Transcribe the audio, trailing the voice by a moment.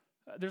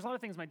there's a lot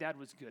of things my dad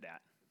was good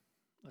at.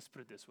 Let's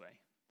put it this way.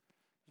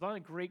 There's a lot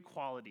of great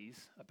qualities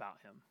about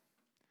him.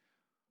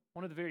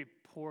 One of the very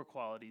poor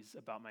qualities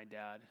about my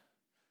dad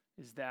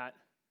is that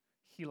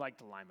he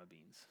liked lima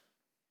beans.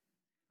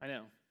 I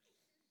know.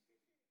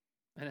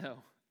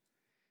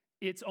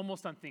 It's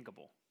almost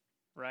unthinkable,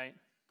 right?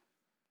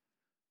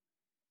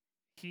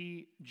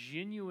 He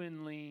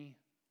genuinely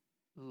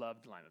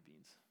loved lima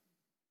beans.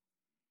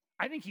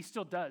 I think he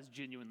still does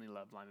genuinely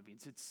love lima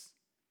beans.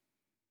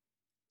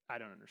 I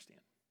don't understand.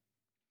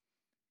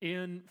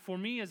 And for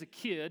me as a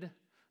kid,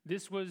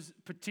 this was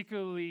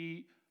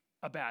particularly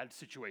a bad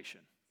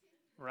situation,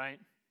 right?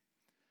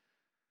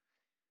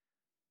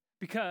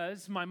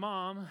 Because my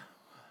mom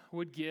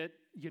would get,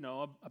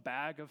 a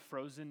bag of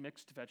frozen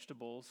mixed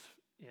vegetables,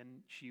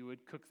 and she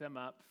would cook them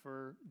up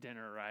for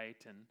dinner, right?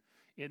 And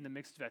in the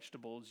mixed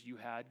vegetables, you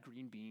had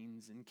green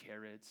beans and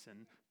carrots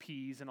and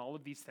peas and all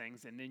of these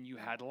things, and then you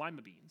had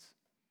lima beans.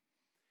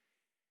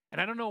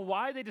 And I don't know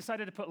why they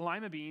decided to put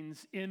lima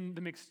beans in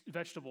the mixed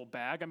vegetable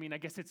bag. I mean, I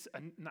guess it's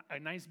a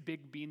nice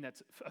big bean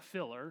that's a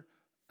filler,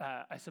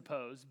 I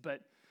suppose.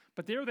 But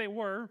there they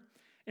were.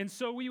 And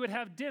so we would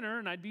have dinner,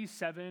 and I'd be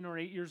 7 or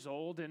 8 years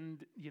old,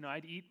 and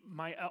I'd eat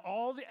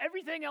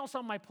everything else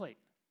on my plate.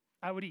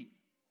 I would eat.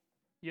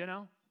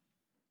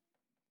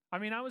 I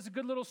mean, I was a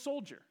good little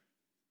soldier,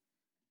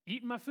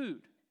 eating my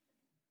food,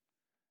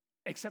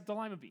 except the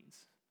lima beans.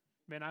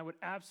 Man, I would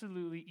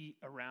absolutely eat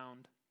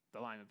around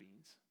the lima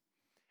beans.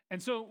 And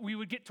so we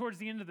would get towards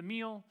the end of the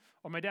meal,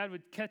 or my dad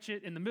would catch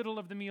it in the middle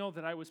of the meal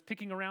that I was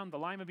picking around the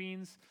lima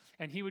beans,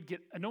 and he would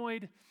get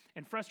annoyed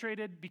and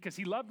frustrated because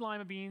he loved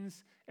lima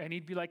beans, and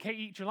he'd be like, hey,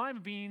 eat your lima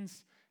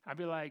beans. I'd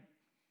be like,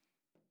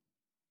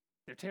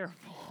 they're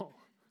terrible.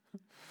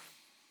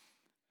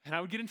 And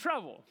I would get in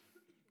trouble.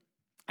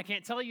 I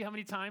can't tell you how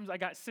many times I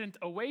got sent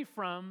away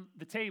from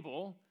the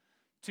table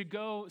to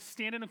go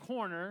stand in a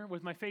corner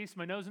with my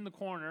nose in the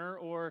corner,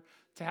 or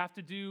to have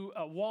to do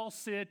a wall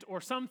sit or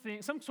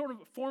something, some sort of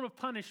form of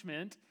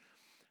punishment,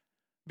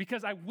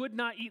 because I would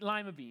not eat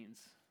lima beans.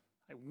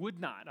 I would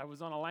not. I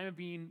was on a lima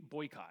bean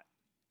boycott.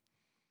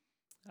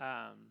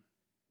 I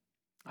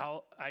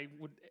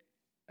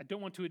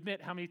don't want to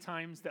admit how many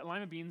times that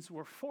lima beans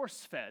were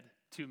force-fed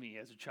to me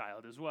as a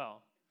child as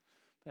well.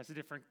 That's a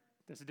different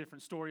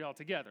story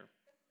altogether.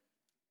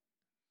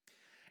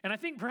 And I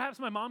think perhaps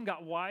my mom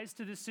got wise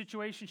to this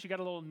situation. She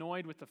got a little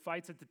annoyed with the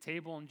fights at the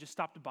table and just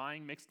stopped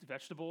buying mixed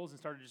vegetables and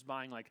started just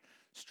buying like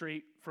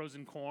straight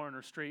frozen corn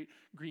or straight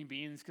green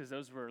beans, because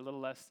those were a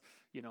little less,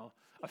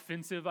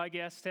 offensive, I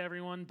guess, to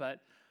everyone. But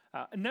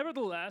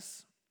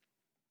nevertheless,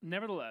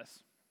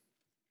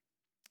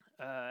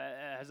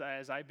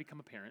 as I become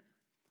a parent,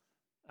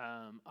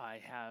 I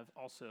have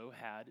also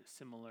had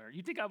similar.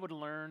 You'd think I would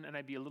learn and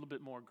I'd be a little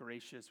bit more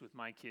gracious with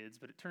my kids,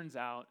 but it turns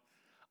out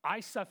I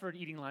suffered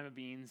eating lima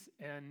beans,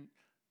 and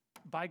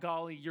by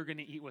golly, you're going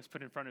to eat what's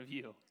put in front of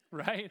you,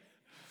 right?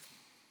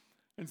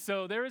 And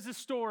so there is a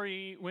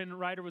story when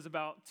Ryder was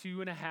about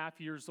 2.5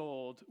 years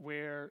old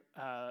where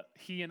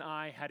he and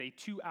I had a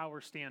 2-hour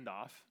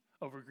standoff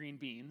over green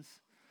beans.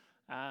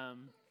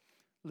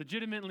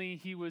 Legitimately,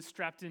 he was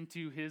strapped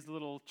into his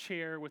little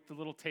chair with the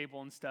little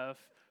table and stuff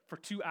for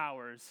 2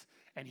 hours,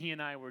 and he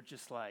and I were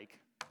just like,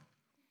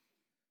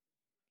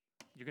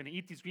 you're going to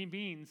eat these green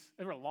beans.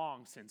 They were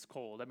long since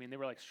cold. I mean, they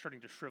were like starting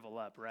to shrivel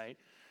up, right?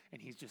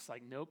 And he's just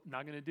like, nope,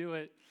 not going to do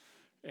it.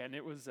 And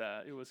it was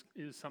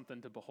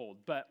something to behold.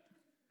 But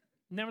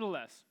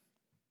nevertheless,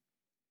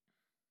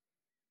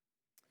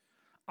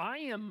 I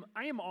am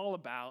all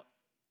about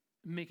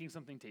making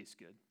something taste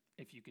good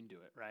if you can do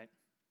it, right?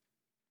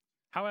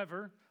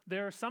 However,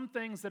 there are some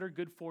things that are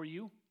good for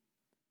you,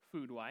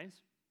 food-wise,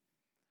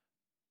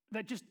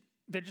 they're just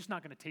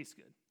not going to taste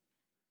good.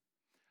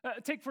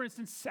 Take, for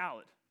instance,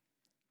 salad.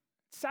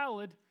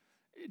 Salad,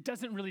 it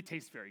doesn't really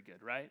taste very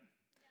good, right?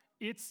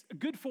 It's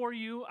good for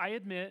you, I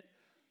admit,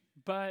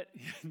 but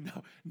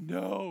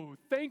no.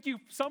 Thank you,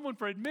 someone,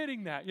 for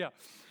admitting that. Yeah.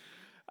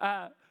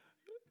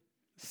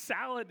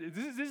 Salad,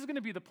 this is going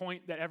to be the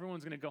point that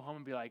everyone's going to go home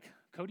and be like,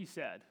 Cody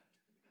said.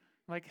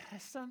 Like,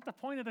 that's not the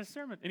point of the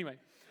sermon. Anyway.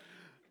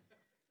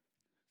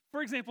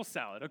 For example,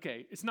 salad.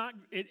 Okay, it's not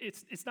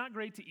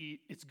great to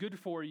eat. It's good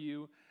for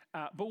you.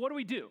 But what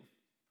do?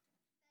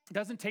 It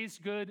doesn't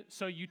taste good,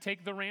 so you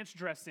take the ranch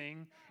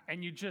dressing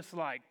and you just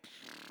like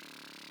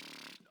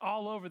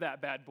all over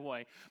that bad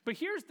boy. But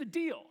here's the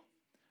deal.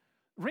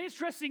 Ranch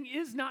dressing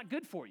is not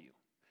good for you.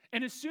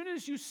 And as soon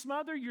as you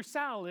smother your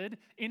salad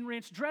in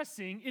ranch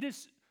dressing,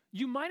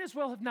 you might as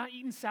well have not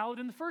eaten salad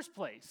in the first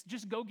place.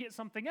 Just go get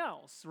something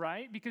else,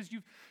 right? Because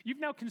you've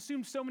now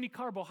consumed so many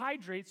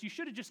carbohydrates, you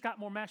should have just got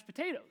more mashed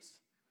potatoes.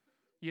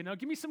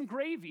 Give me some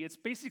gravy. It's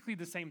basically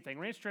the same thing.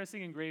 Ranch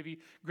dressing and gravy.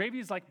 Gravy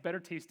is like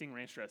better tasting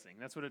ranch dressing.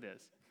 That's what it is.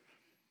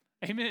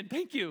 Amen.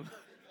 Thank you.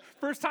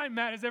 First time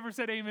Matt has ever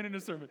said amen in a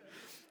sermon.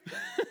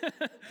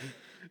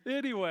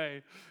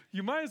 Anyway,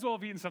 you might as well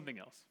have eaten something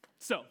else.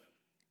 So,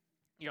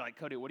 you're like,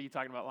 Cody, what are you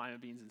talking about lima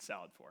beans and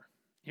salad for?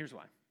 Here's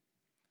why.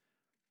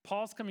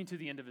 Paul's coming to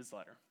the end of his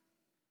letter.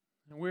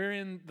 And we're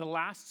in the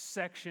last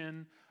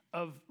section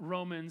of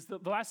Romans, the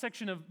last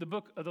section of the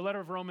book, of the letter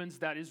of Romans,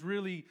 that is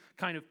really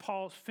kind of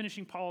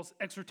finishing Paul's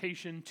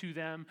exhortation to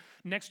them.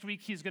 Next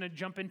week, he's going to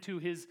jump into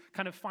his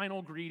kind of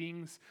final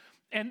greetings.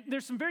 And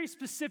there's some very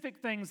specific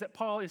things that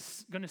Paul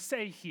is going to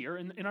say here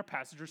in our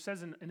passage, or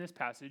says in this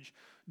passage,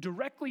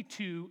 directly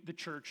to the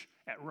church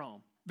at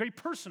Rome. Very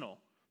personal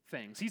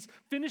things. He's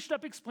finished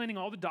up explaining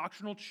all the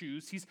doctrinal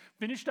truths. He's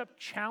finished up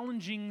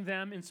challenging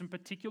them in some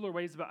particular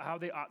ways about how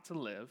they ought to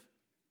live.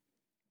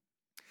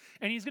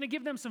 And he's going to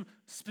give them some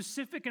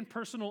specific and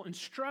personal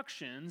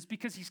instructions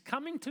because he's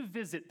coming to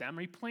visit them,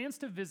 or he plans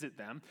to visit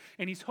them,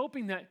 and he's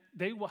hoping that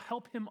they will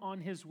help him on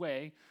his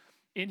way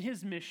in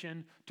his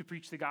mission to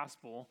preach the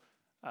gospel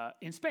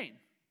in Spain.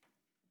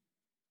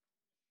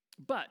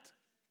 But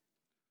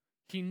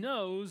he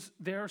knows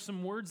there are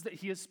some words that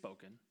he has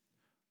spoken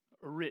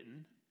or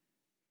written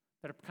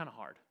that are kind of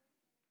hard.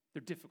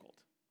 They're difficult.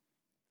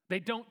 They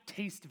don't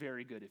taste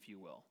very good, if you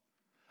will.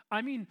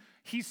 I mean,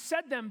 he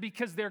said them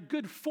because they're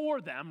good for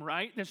them,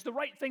 right? That's the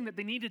right thing that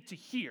they needed to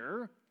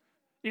hear.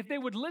 If they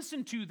would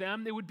listen to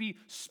them, they would be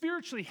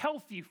spiritually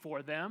healthy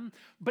for them.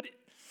 But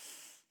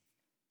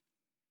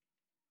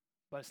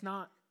it's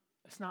not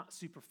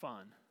super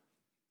fun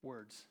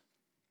words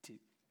to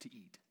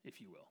eat,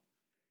 if you will.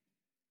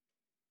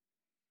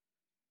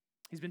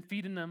 He's been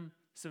feeding them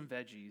some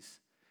veggies,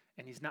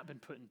 and he's not been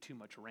putting too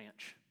much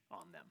ranch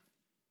on them.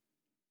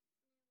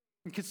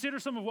 And consider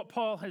some of what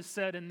Paul has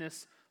said in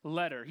this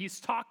letter. He's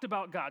talked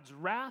about God's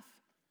wrath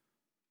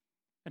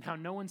and how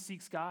no one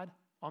seeks God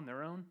on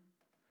their own.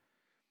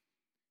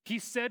 He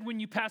said when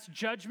you pass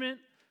judgment,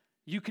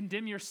 you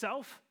condemn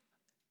yourself.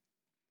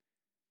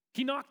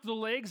 He knocked the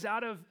legs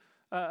out of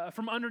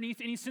from underneath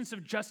any sense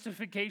of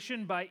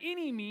justification by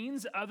any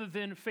means other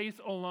than faith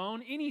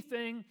alone.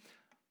 Anything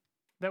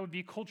that would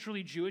be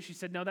culturally Jewish, he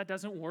said, no, that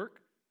doesn't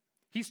work.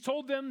 He's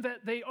told them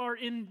that they are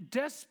in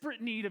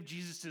desperate need of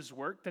Jesus'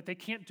 work, that they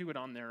can't do it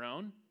on their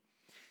own.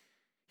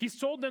 He's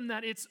told them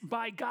that it's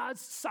by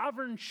God's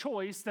sovereign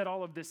choice that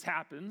all of this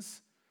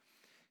happens.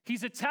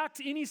 He's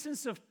attacked any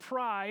sense of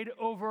pride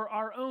over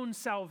our own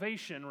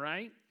salvation,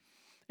 right?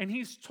 And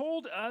he's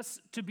told us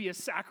to be a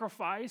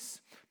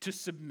sacrifice, to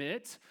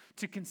submit,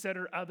 to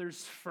consider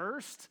others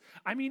first.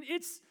 I mean,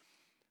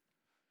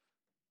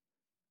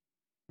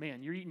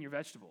 you're eating your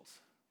vegetables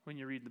when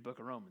you read the book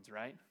of Romans,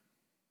 right?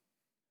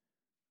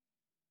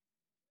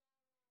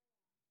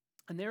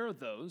 And there are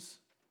those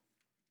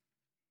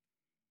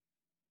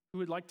who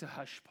would like to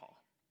hush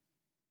Paul.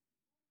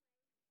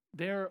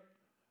 There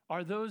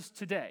are those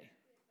today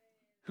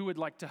who would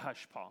like to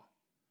hush Paul.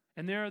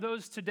 And there are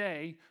those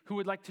today who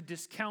would like to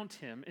discount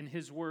him in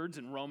his words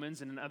in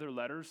Romans and in other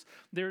letters.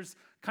 There's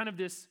kind of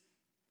this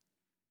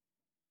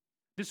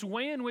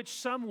way in which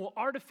some will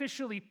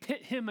artificially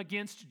pit him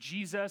against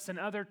Jesus and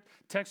other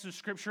texts of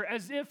Scripture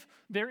as if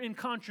they're in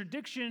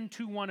contradiction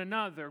to one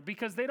another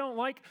because they don't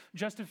like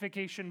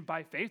justification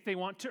by faith. They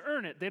want to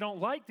earn it. They don't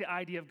like the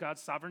idea of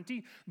God's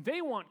sovereignty.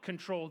 They want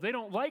control. They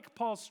don't like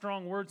Paul's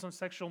strong words on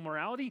sexual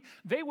morality.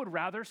 They would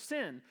rather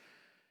sin.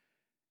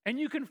 And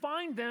you can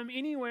find them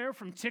anywhere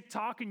from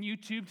TikTok and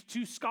YouTube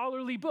to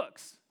scholarly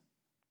books.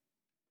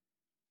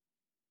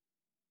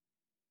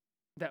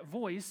 That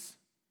voice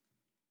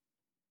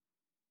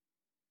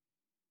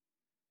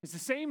is the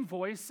same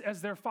voice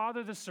as their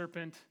father, the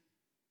serpent,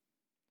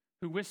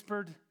 who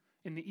whispered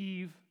in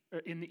the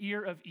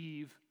ear of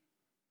Eve,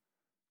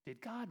 "Did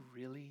God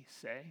really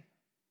say?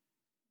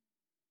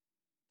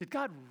 Did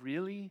God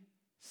really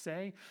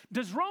say?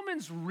 Does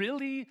Romans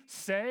really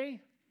say?"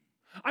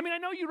 I mean, I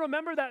know you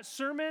remember that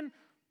sermon.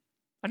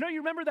 I know you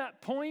remember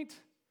that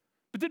point.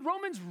 But did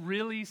Romans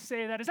really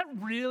say that? Is that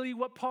really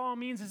what Paul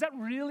means? Is that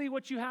really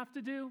what you have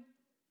to do?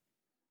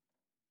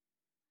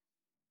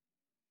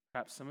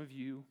 Perhaps some of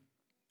you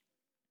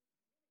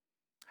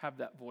have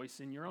that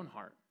voice in your own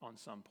heart on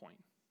some point,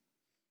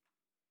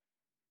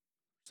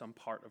 some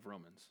part of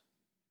Romans.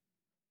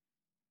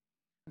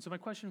 And so my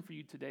question for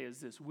you today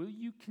is this: will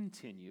you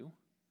continue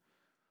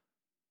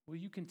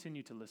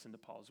to listen to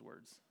Paul's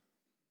words?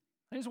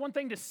 It's one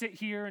thing to sit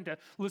here and to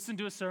listen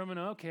to a sermon,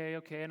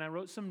 okay, and I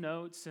wrote some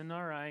notes, and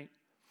all right.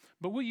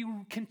 But will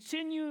you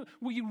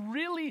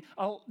really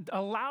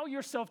allow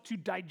yourself to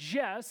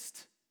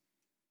digest,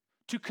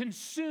 to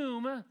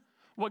consume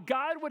what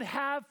God would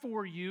have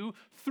for you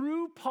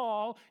through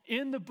Paul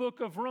in the book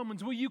of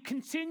Romans? Will you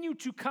continue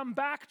to come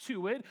back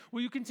to it?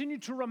 Will you continue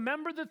to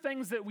remember the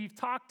things that we've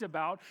talked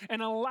about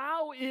and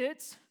allow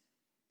it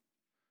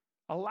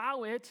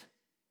to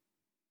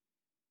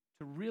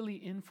really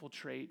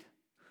infiltrate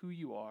who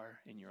you are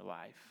in your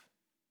life?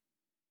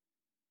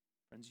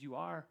 Friends,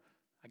 I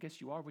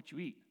guess you are what you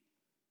eat.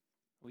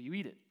 Will you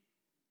eat it?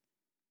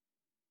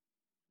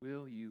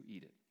 Will you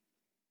eat it?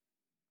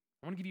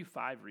 I want to give you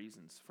 5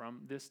 reasons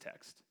from this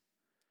text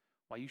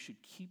why you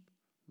should keep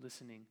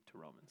listening to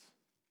Romans.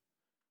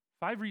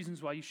 5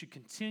 reasons why you should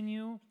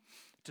continue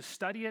to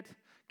study it,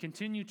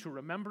 continue to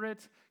remember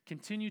it,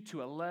 continue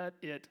to let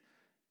it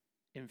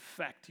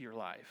infect your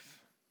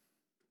life.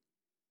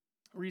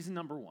 Reason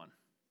number 1,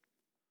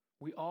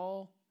 we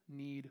all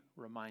need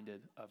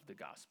reminded of the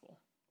gospel.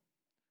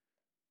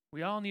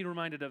 We all need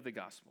reminded of the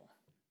gospel.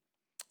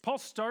 Paul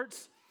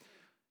starts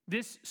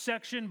this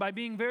section by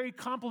being very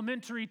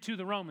complimentary to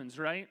the Romans,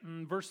 right?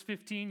 In verse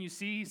 15, you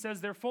see, he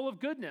says they're full of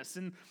goodness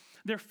and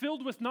they're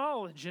filled with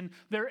knowledge and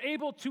they're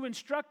able to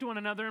instruct one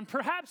another. And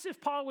perhaps if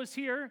Paul was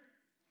here,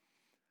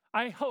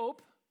 I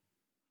hope,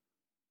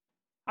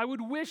 I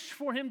would wish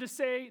for him to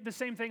say the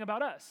same thing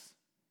about us.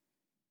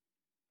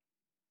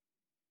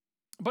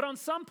 But on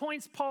some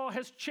points, Paul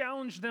has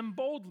challenged them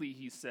boldly,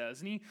 he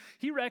says. And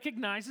he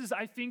recognizes,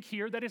 I think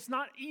here, that it's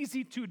not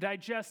easy to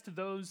digest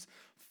those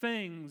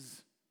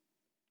things.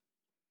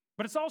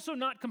 But it's also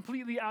not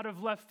completely out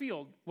of left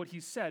field, what he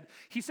said.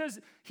 He says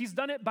he's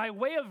done it by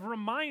way of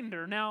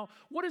reminder. Now,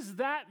 what does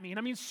that mean?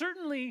 I mean,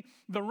 certainly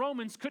the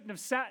Romans couldn't have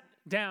sat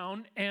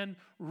down and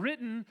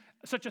written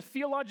such a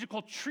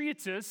theological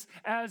treatise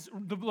as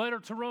the letter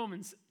to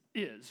Romans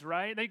is,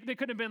 right? They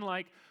could have been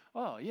like,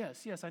 oh,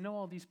 yes, I know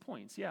all these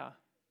points, yeah.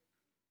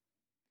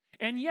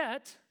 And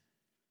yet,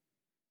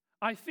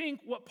 I think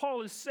what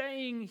Paul is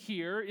saying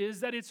here is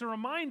that it's a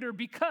reminder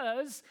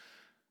because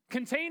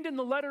contained in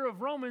the letter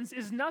of Romans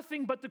is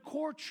nothing but the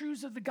core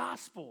truths of the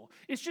gospel.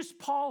 It's just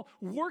Paul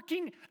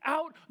working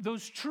out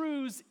those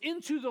truths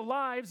into the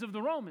lives of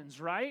the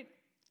Romans, right?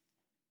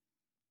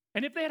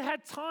 And if they had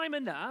had time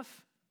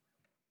enough,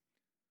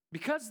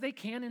 because they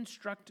can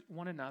instruct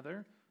one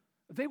another,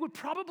 they would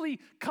probably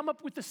come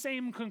up with the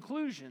same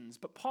conclusions.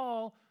 But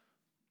Paul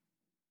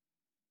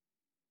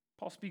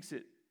speaks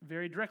it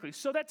very directly.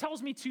 So that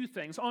tells me two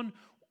things. On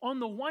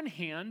the one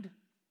hand,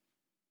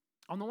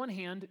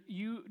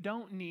 you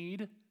don't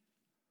need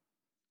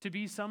to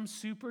be some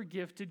super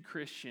gifted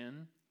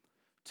Christian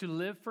to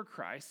live for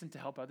Christ and to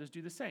help others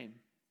do the same.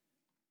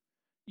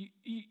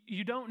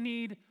 You don't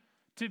need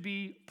to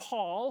be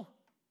Paul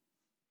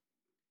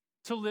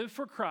to live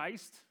for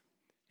Christ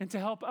and to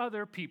help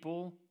other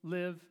people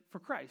live for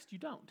Christ. You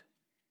don't.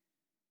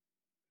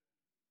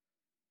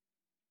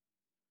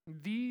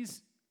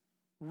 These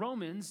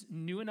Romans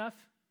knew enough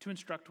to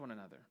instruct one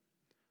another.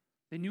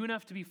 They knew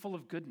enough to be full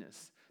of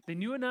goodness. They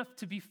knew enough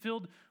to be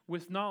filled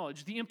with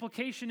knowledge. The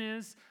implication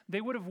is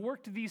they would have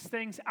worked these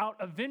things out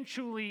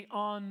eventually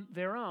on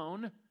their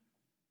own.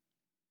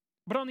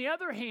 But on the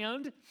other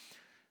hand,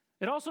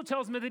 it also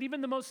tells me that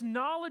even the most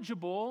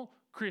knowledgeable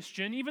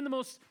Christian, even the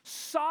most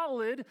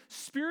solid,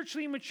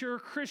 spiritually mature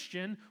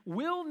Christian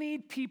will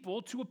need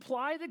people to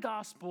apply the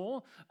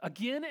gospel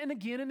again and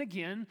again and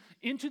again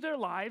into their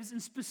lives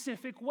in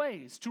specific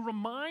ways, to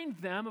remind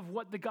them of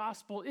what the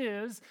gospel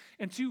is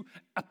and to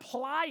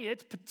apply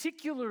it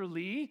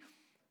particularly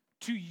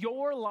to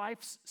your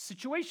life's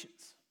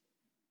situations.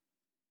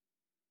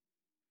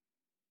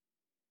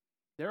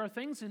 There are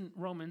things in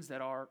Romans that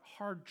are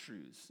hard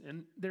truths,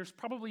 and there's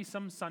probably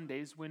some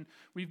Sundays when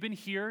we've been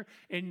here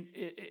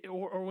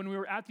or when we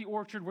were at the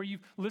orchard where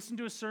you've listened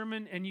to a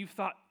sermon and you've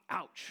thought,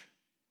 ouch,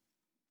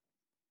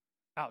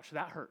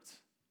 that hurts.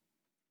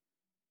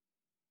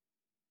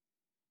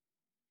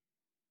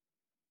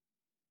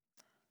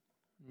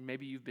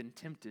 Maybe you've been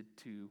tempted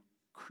to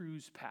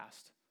cruise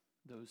past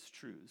those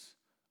truths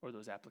or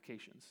those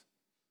applications.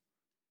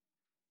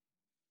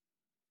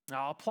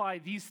 Now, I'll apply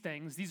these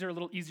things. These are a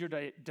little easier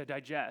to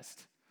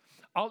digest.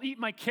 I'll eat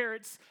my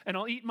carrots, and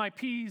I'll eat my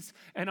peas,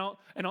 and I'll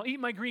eat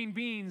my green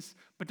beans,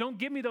 but don't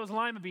give me those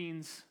lima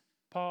beans,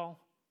 Paul.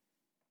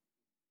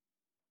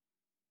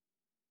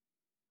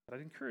 But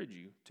I'd encourage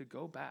you to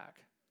go back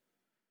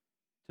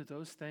to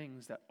those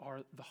things that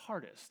are the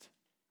hardest.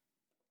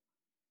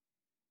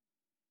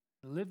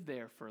 Live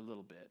there for a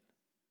little bit.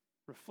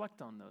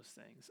 Reflect on those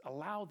things.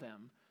 Allow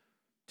them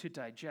to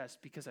digest,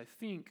 because I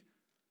think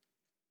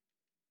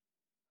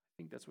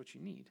that's what you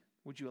need.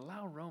 Would you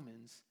allow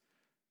Romans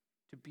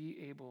to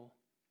be able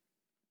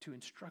to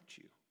instruct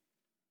you?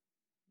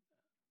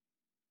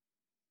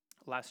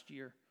 Last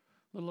year,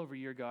 a little over a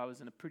year ago, I was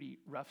in a pretty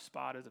rough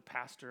spot as a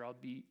pastor. I'll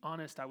be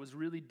honest, I was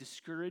really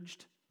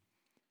discouraged,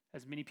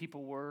 as many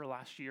people were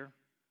last year.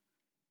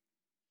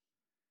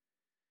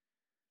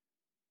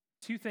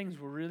 Two things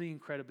were really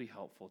incredibly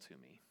helpful to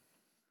me.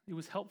 It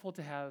was helpful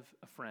to have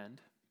a friend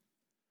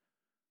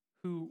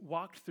who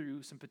walked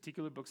through some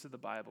particular books of the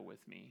Bible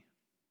with me.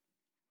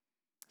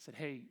 Said,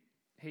 hey,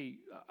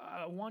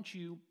 I want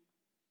you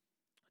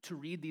to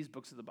read these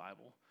books of the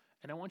Bible,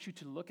 and I want you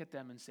to look at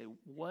them and say,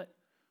 what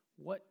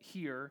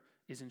here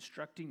is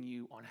instructing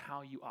you on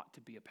how you ought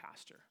to be a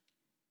pastor,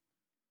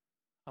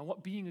 on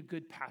what being a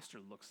good pastor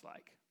looks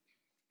like.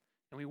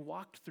 And we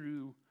walked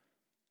through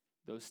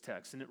those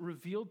texts, and it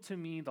revealed to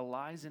me the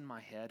lies in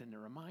my head, and it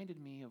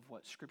reminded me of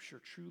what Scripture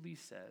truly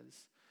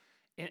says.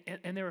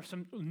 And there are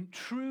some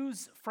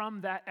truths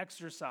from that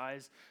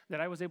exercise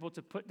that I was able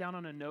to put down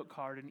on a note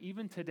card. And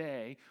even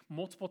today,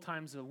 multiple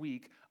times a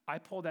week, I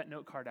pull that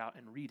note card out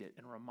and read it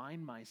and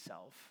remind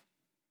myself,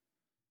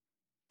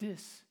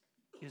 this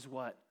is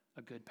what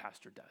a good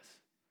pastor does.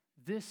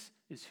 This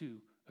is who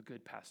a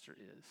good pastor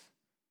is,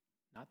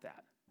 not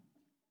that.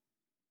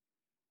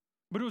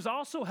 But it was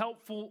also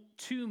helpful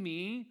to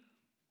me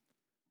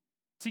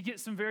to get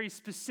some very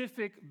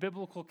specific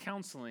biblical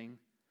counseling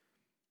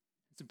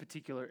in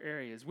particular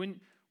areas. When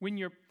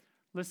you're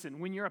Listen,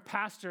 when you're a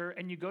pastor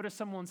and you go to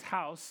someone's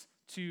house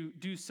to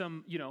do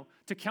some,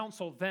 to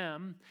counsel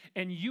them,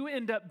 and you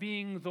end up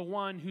being the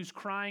one who's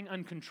crying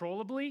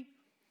uncontrollably,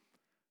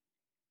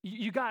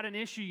 you got an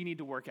issue you need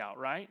to work out,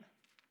 right?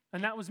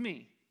 And that was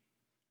me.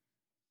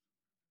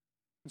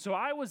 And so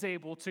I was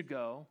able to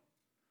go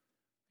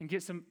and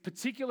get some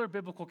particular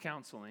biblical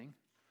counseling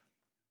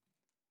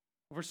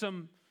over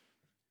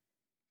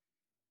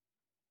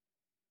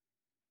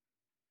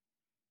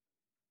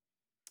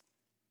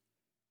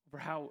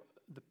how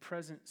the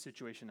present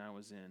situation I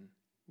was in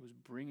was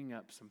bringing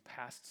up some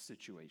past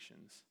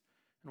situations.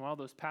 And while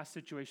those past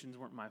situations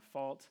weren't my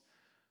fault,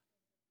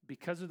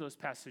 because of those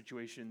past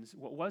situations,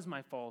 what was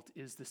my fault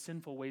is the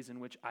sinful ways in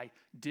which I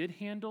did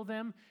handle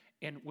them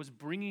and was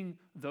bringing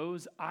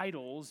those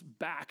idols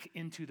back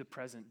into the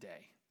present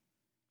day,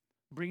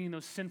 bringing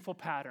those sinful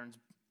patterns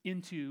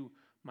into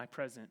my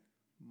present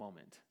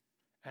moment.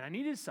 And I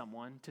needed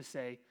someone to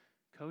say,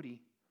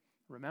 Cody,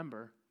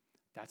 remember,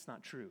 that's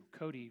not true.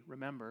 Cody,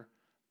 remember,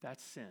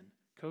 that's sin.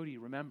 Cody,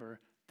 remember,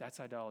 that's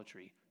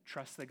idolatry.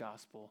 Trust the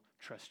gospel.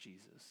 Trust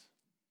Jesus.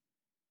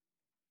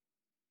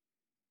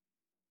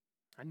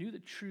 I knew the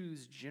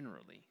truths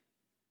generally,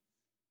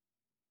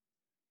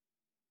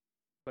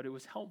 but it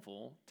was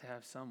helpful to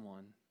have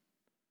someone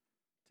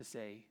to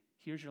say,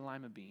 here's your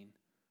lima bean.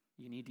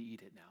 You need to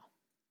eat it now.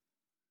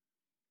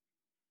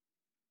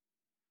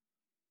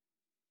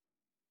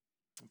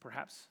 And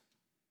perhaps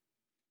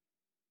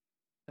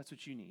that's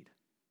what you need.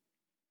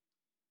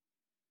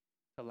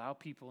 Allow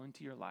people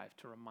into your life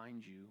to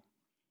remind you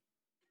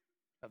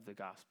of the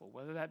gospel,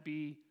 whether that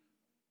be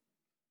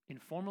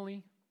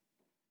informally,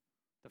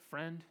 the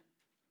friend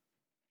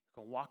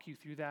who can walk you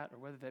through that, or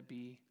whether that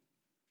be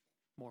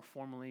more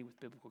formally with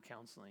biblical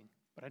counseling.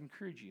 But I'd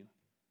encourage you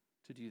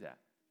to do that.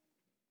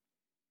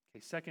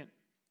 Okay, second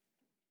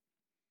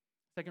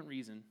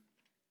reason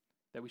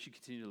that we should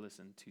continue to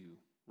listen to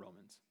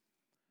Romans.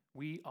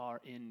 We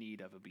are in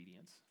need of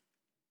obedience.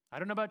 I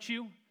don't know about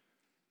you,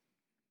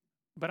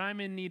 but I'm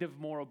in need of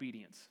more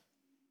obedience.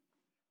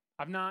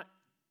 I've not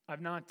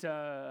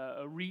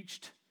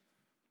reached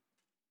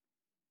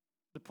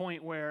the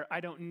point where I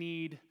don't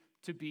need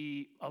to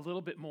be a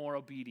little bit more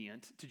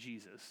obedient to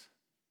Jesus.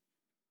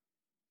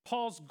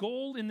 Paul's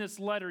goal in this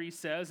letter, he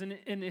says,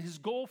 and his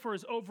goal for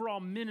his overall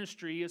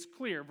ministry is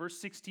clear. Verse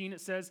 16,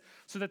 it says,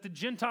 so that the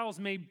Gentiles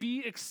may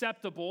be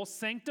acceptable,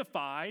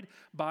 sanctified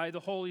by the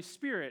Holy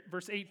Spirit.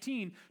 Verse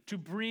 18, to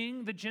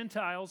bring the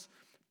Gentiles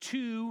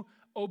to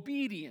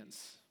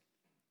obedience.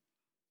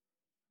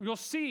 You'll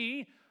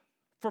see,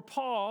 for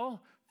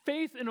Paul,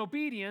 faith and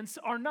obedience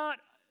are not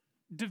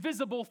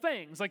divisible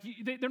things. Like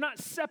they're not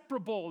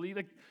separable.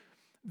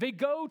 They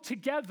go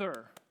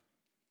together.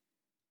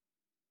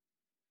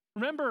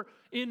 Remember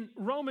in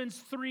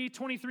Romans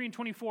 3:23 and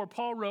 24,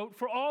 Paul wrote,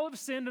 for all have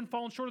sinned and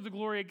fallen short of the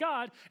glory of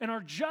God and are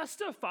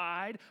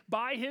justified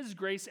by his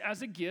grace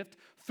as a gift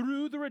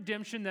through the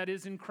redemption that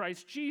is in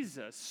Christ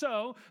Jesus.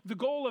 So the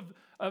goal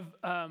of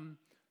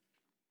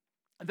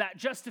that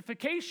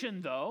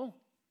justification, though,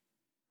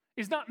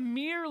 is not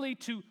merely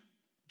to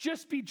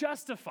just be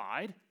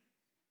justified,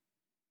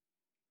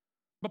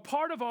 but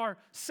part of our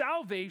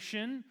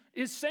salvation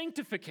is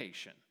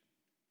sanctification.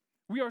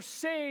 We are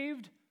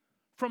saved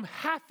from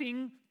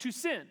having to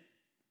sin.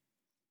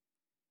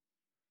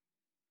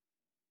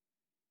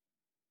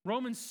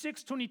 Romans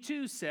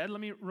 6:22 said, let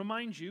me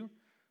remind you,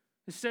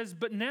 it says,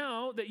 but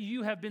now that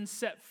you have been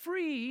set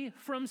free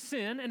from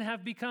sin and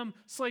have become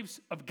slaves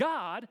of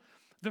God,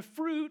 the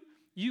fruit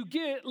you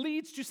get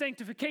leads to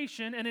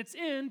sanctification and its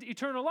end,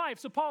 eternal life.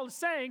 So Paul is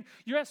saying,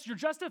 yes, you're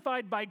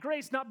justified by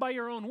grace, not by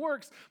your own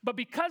works, but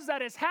because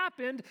that has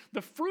happened,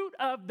 the fruit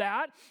of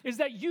that is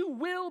that you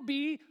will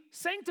be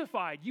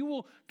sanctified. You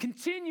will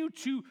continue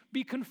to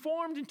be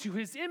conformed into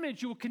his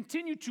image. You will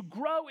continue to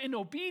grow in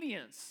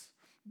obedience.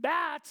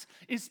 That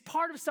is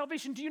part of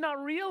salvation. Do you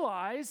not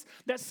realize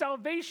that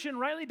salvation,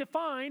 rightly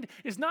defined,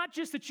 is not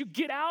just that you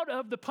get out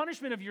of the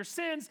punishment of your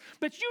sins,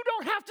 but you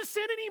don't have to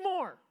sin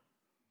anymore?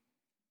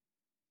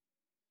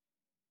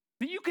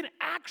 That you can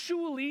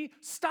actually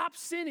stop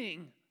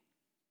sinning.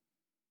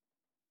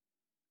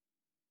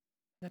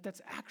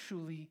 That's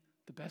actually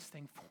the best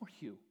thing for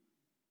you.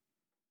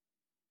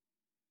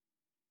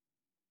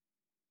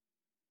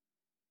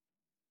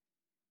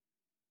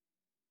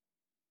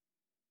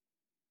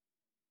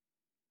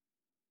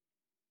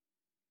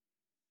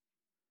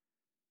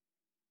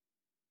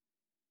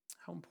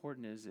 How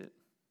important is it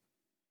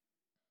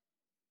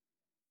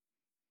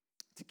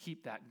to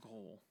keep that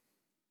goal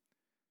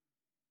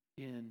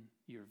in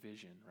your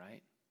vision,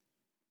 right?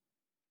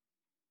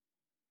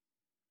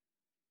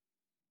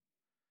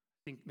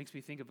 Makes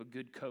me think of a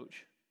good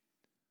coach.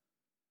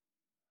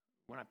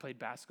 When I played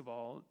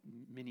basketball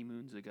many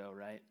moons ago,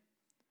 right?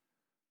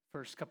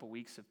 First couple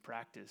weeks of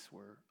practice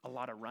were a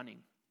lot of running.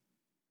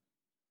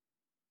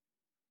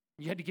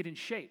 You had to get in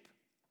shape.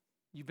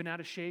 You've been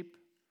out of shape.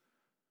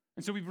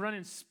 And so we've run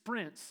in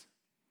sprints.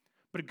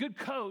 But a good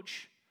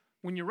coach,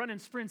 when you're running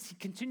sprints, he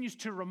continues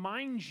to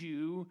remind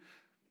you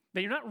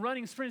That you're not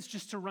running sprints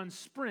just to run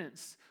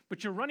sprints,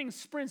 but you're running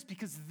sprints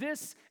because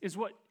this is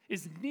what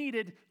is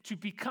needed to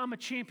become a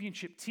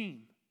championship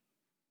team.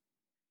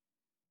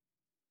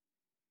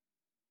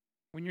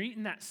 When you're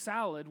eating that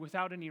salad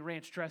without any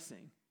ranch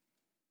dressing,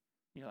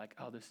 you're like,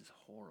 oh, this is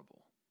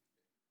horrible.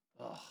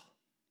 Ugh.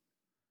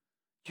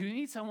 You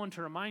need someone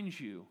to remind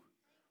you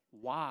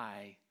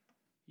why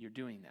you're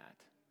doing that,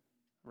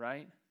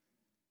 right?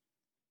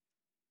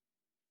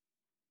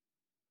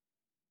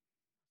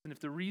 And if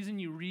the reason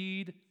you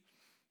read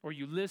or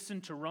you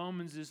listen to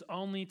Romans is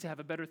only to have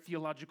a better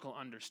theological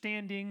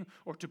understanding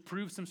or to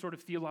prove some sort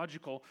of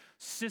theological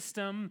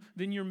system,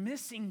 then you're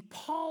missing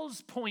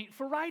Paul's point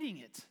for writing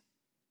it.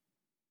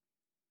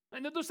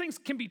 And those things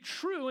can be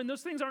true, and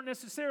those things aren't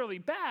necessarily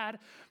bad,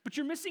 but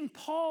you're missing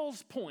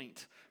Paul's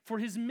point for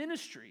his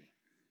ministry.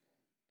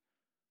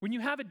 When you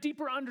have a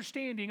deeper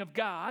understanding of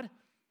God, and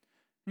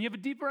you have a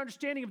deeper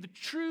understanding of the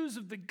truths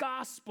of the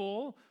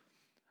gospel,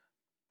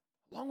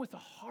 along with a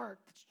heart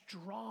that's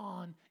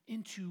drawn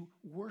into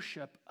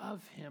worship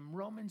of him,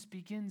 Romans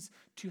begins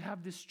to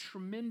have this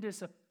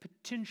tremendous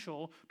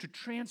potential to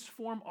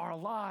transform our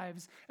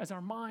lives as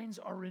our minds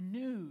are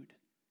renewed.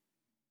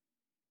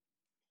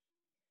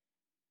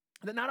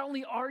 That not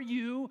only are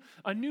you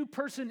a new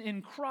person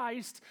in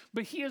Christ,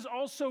 but he is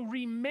also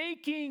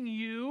remaking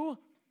you,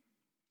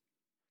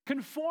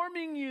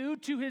 conforming you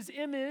to his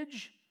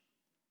image.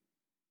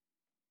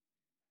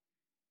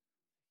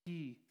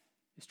 He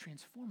is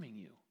transforming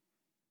you.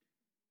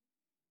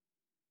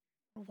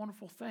 What a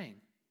wonderful thing.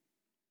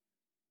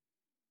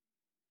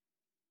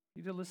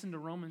 You need to listen to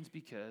Romans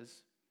because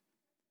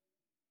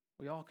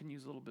we all can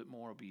use a little bit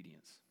more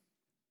obedience.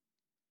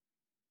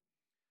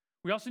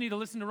 We also need to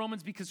listen to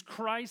Romans because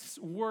Christ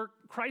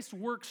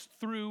works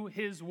through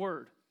his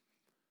word.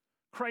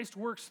 Christ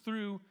works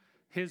through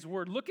his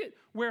word. Look at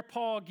where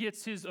Paul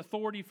gets his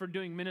authority for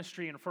doing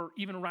ministry and for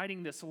even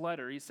writing this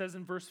letter. He says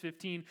in verse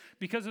 15,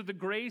 because of the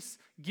grace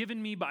given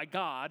me by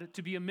God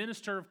to be a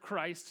minister of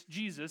Christ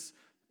Jesus,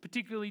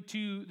 particularly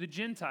to the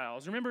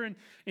Gentiles. Remember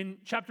in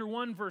chapter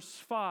 1, verse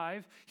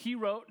 5, he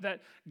wrote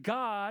that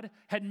God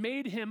had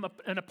made him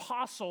an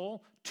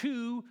apostle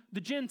to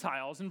the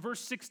Gentiles. In verse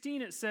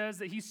 16, it says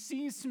that he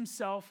sees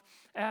himself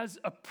as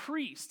a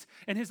priest,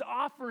 and his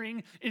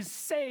offering is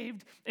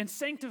saved and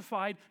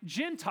sanctified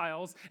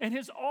Gentiles, and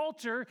his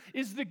altar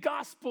is the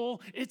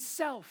gospel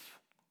itself.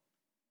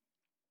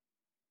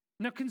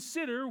 Now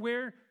consider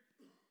where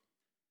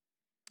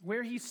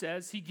he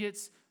says he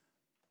gets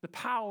the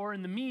power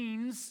and the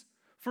means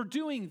for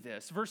doing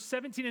this. Verse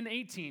 17 and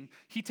 18,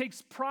 he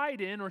takes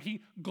pride in, or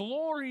he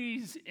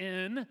glories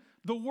in,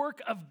 the work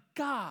of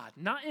God,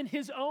 not in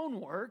his own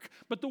work,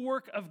 but the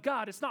work of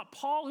God. It's not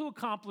Paul who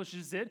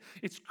accomplishes it,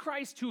 it's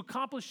Christ who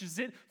accomplishes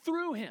it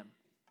through him.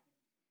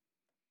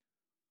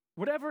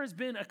 Whatever has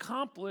been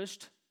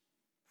accomplished,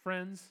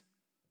 friends,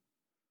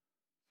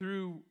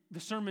 through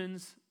the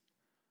sermons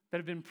that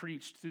have been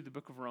preached through the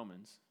book of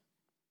Romans,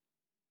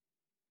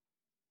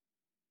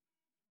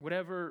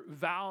 whatever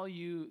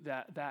value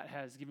that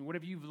has given,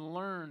 whatever you've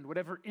learned,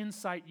 whatever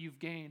insight you've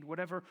gained,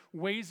 whatever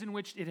ways in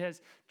which it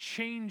has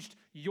changed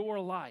your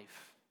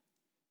life.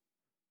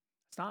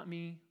 It's not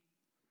me.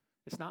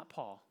 It's not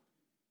Paul.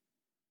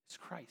 It's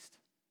Christ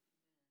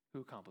who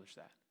accomplished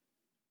that.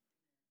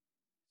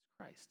 It's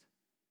Christ.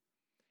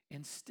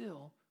 And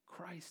still,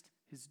 Christ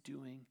is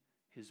doing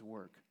his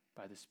work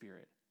by the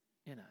Spirit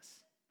in us.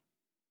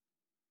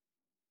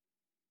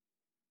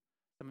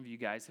 Some of you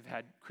guys have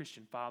had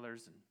Christian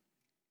fathers and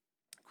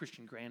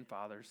Christian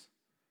grandfathers,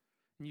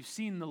 and you've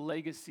seen the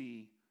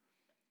legacy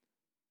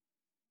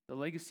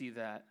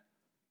that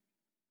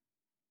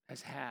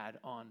has had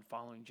on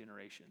following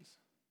generations.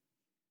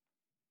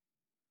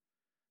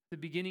 At the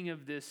beginning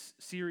of this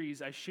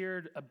series, I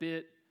shared a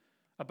bit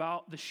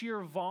about the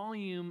sheer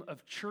volume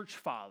of church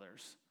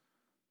fathers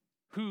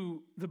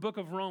who the book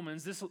of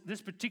Romans,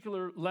 this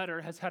particular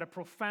letter, has had a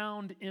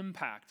profound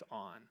impact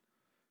on.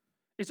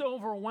 It's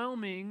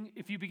overwhelming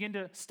if you begin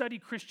to study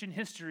Christian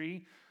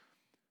history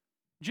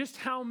just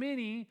how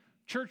many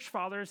church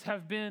fathers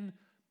have been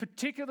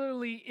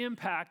particularly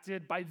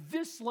impacted by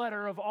this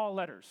letter of all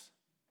letters.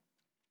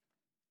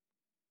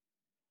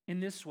 In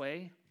this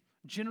way,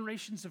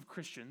 generations of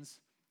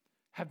Christians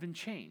have been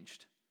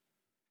changed,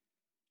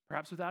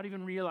 perhaps without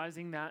even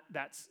realizing that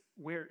that's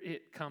where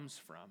it comes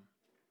from.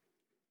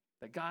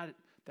 That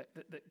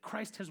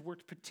Christ has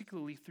worked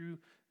particularly through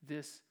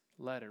this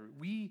letter.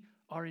 We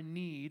are in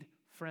need,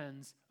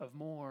 friends, of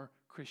more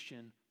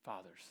Christian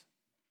fathers.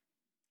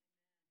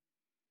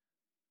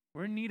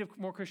 We're in need of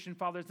more Christian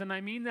fathers, and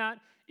I mean that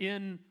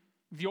in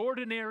the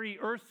ordinary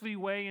earthly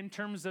way in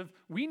terms of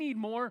we need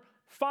more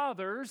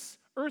fathers,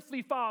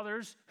 earthly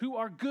fathers, who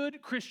are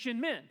good Christian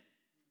men.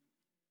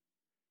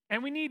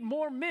 And we need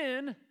more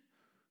men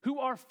who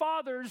are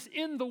fathers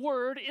in the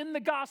word, in the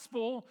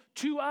gospel,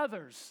 to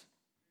others.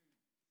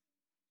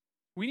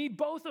 We need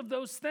both of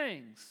those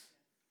things.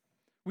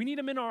 We need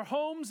them in our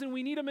homes and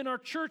we need them in our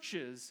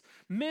churches.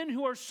 Men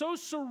who are so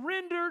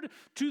surrendered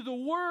to the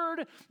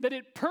word that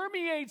it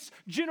permeates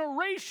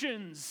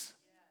generations.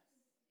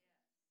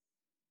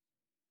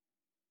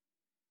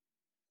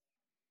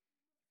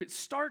 It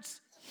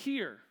starts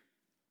here.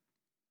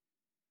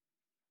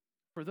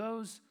 For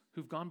those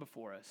who've gone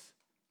before us,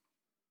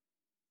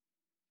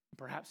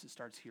 perhaps it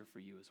starts here for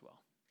you as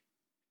well.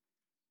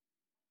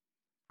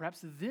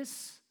 Perhaps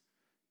this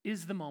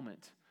is the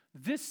moment.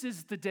 This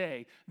is the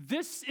day.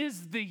 This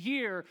is the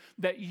year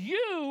that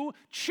you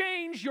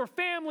change your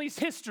family's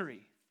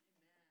history.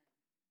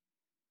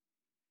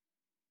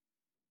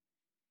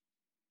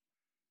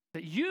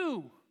 That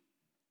you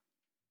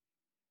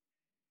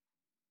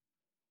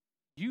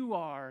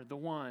are the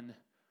one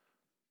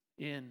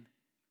in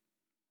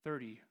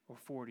 30 or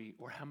 40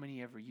 or how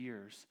many ever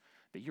years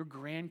that your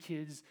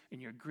grandkids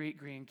and your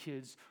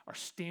great-grandkids are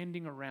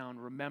standing around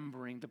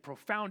remembering the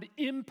profound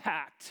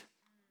impact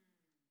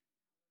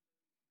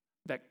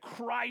that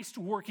Christ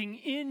working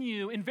in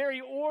you in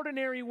very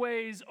ordinary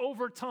ways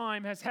over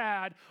time has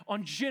had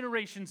on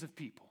generations of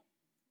people.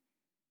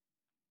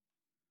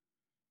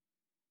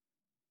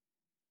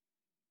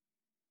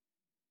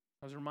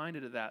 I was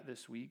reminded of that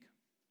this week.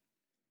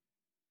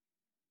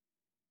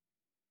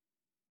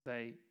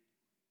 I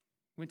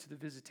went to the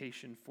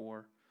visitation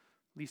for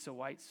Lisa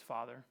White's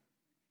father.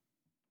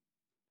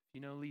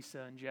 You know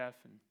Lisa and Jeff,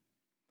 and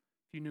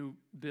if you knew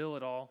Bill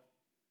at all,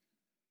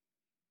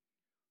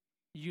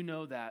 you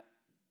know that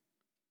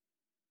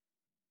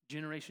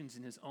generations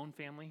in his own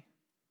family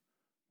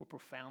were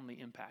profoundly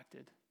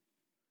impacted,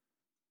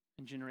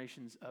 and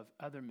generations of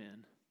other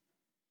men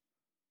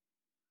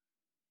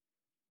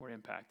were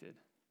impacted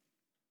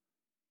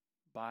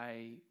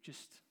by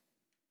just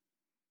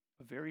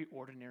a very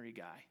ordinary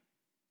guy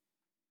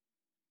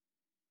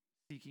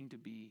seeking to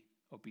be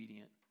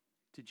obedient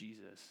to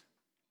Jesus.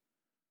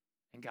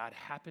 And God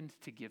happened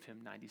to give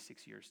him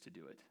 96 years to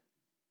do it.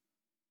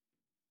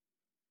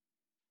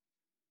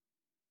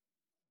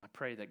 I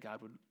pray that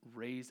God would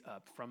raise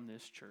up from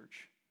this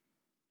church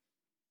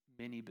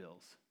many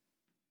Bills.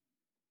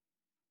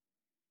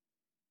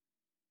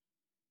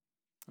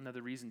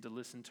 Another reason to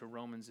listen to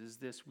Romans is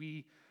this.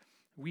 We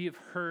have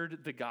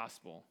heard the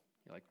gospel.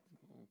 You're like,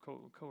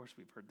 of course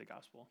we've heard the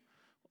gospel.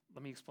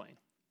 Let me explain.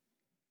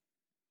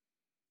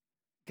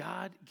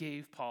 God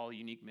gave Paul a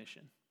unique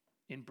mission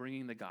in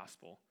bringing the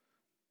gospel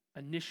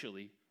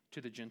initially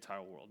to the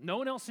Gentile world. No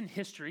one else in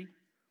history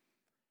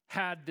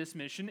had this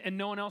mission, and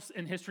no one else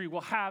in history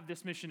will have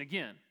this mission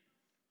again.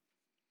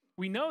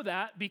 We know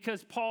that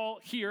because Paul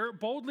here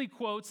boldly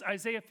quotes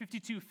Isaiah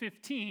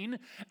 52:15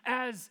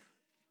 as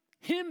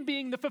him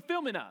being the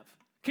fulfillment of.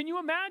 Can you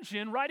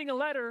imagine writing a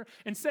letter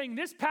and saying,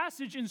 this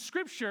passage in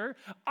Scripture,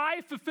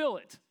 I fulfill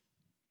it.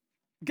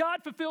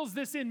 God fulfills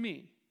this in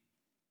me.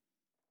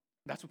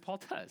 That's what Paul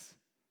does.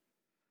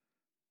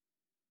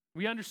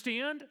 We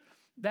understand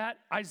that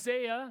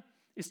Isaiah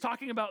is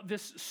talking about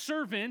this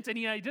servant, and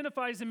he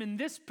identifies him in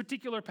this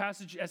particular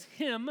passage as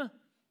him,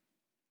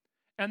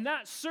 and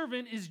that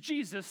servant is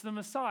Jesus, the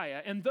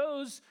Messiah. And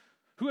those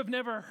who have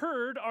never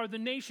heard are the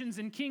nations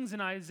and kings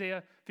in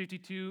Isaiah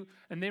 52,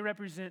 and they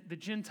represent the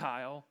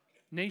Gentile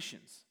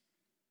nations.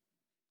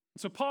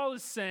 So Paul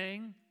is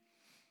saying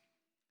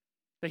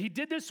that he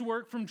did this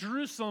work from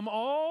Jerusalem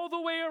all the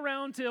way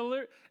around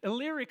to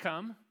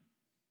Illyricum.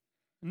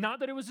 Not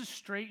that it was a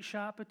straight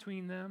shot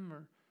between them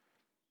or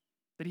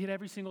that he hit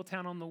every single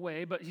town on the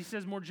way, but he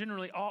says more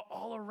generally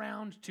all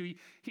around to.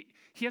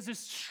 He has this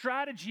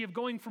strategy of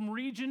going from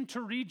region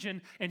to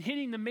region and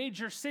hitting the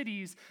major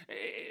cities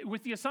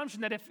with the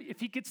assumption that if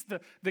he gets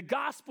the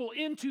gospel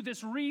into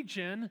this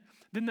region,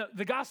 then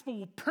the gospel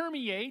will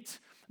permeate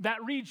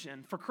that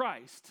region for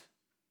Christ.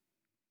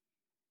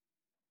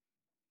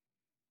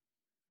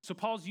 So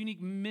Paul's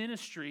unique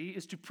ministry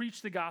is to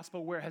preach the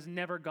gospel where it has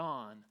never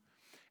gone.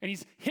 And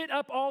he's hit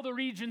up all the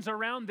regions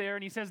around there,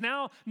 and he says,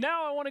 now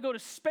I want to go to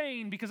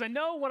Spain because I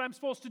know what I'm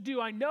supposed to do.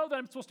 I know that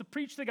I'm supposed to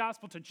preach the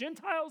gospel to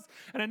Gentiles,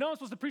 and I know I'm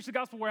supposed to preach the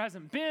gospel where it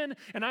hasn't been,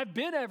 and I've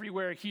been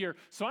everywhere here.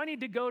 So I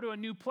need to go to a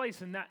new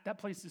place, and that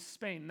place is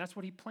Spain. And that's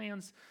what he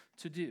plans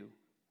to do.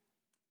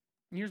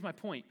 And here's my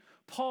point.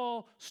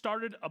 Paul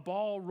started a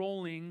ball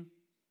rolling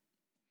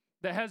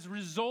that has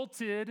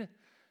resulted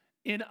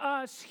in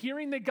us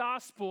hearing the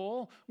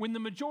gospel when the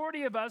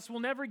majority of us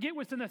will never get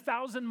within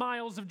 1,000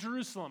 miles of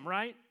Jerusalem,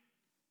 right?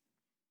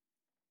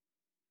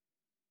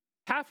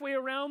 Halfway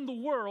around the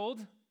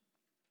world,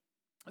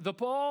 the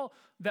ball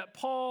that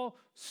Paul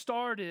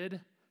started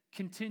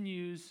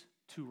continues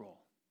to roll.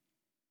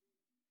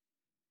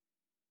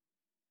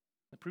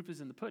 The proof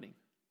is in the pudding.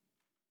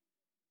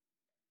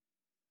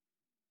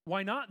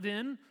 Why not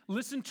then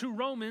listen to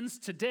Romans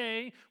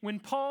today when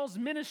Paul's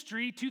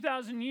ministry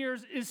 2,000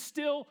 years is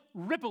still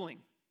rippling?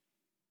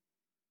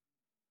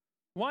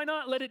 Why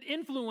not let it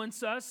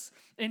influence us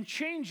and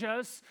change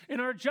us and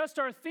adjust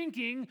our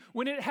thinking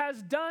when it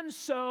has done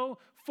so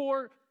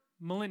for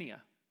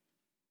millennia?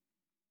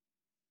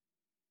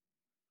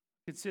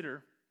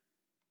 Consider,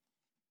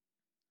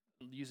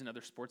 use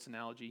another sports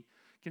analogy,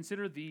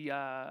 consider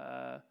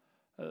the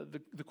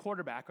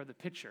quarterback or the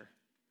pitcher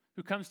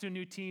who comes to a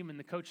new team and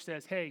the coach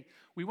says, hey,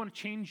 we want to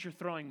change your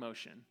throwing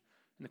motion.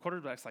 And the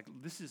quarterback's like,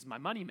 this is my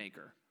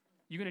moneymaker.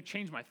 you're going to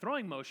change my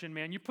throwing motion,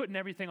 man. You're putting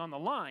everything on the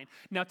line.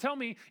 Now tell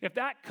me, if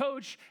that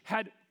coach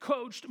had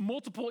coached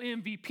multiple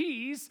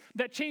MVPs,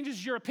 that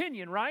changes your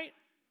opinion, right?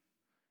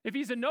 If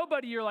he's a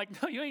nobody, you're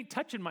like, no, you ain't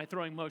touching my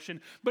throwing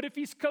motion. But if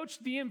he's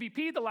coached the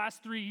MVP the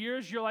last 3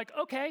 years, you're like,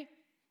 okay,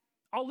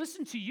 I'll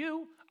listen to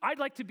you. I'd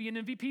like to be an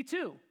MVP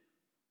too.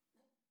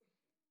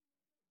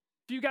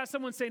 If you got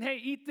someone saying, hey,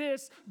 eat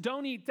this,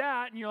 don't eat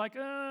that, and you're like,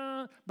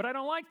 but I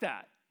don't like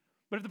that.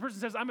 But if the person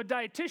says, I'm a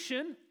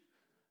dietitian,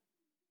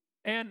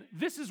 and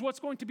this is what's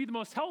going to be the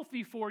most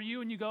healthy for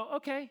you, and you go,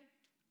 okay,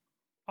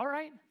 all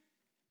right,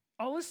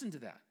 I'll listen to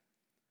that.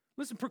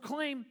 Listen,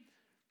 proclaim,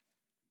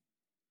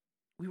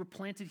 we were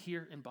planted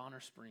here in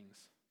Bonner Springs.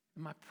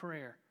 And my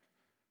prayer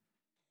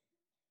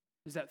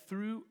is that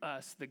through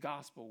us, the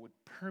gospel would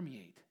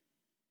permeate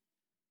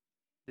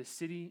this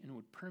city and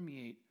would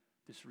permeate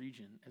this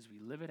region as we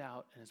live it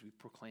out and as we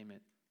proclaim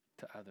it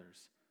to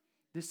others.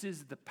 This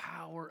is the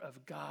power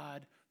of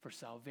God for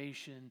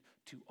salvation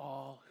to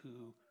all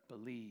who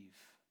believe.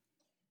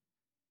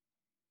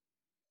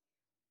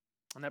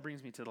 And that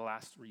brings me to the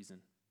last reason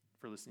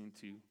for listening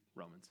to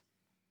Romans.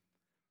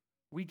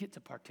 We get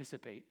to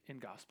participate in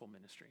gospel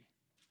ministry.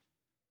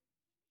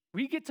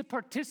 We get to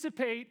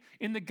participate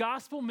in the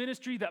gospel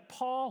ministry that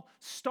Paul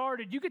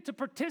started. You get to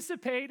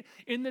participate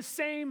in the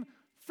same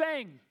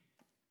thing.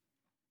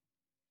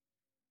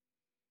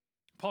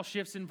 Paul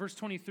shifts in verse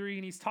 23,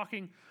 and he's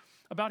talking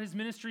about his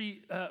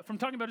ministry, from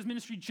talking about his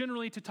ministry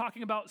generally to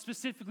talking about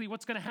specifically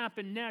what's going to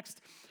happen next,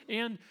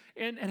 and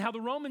how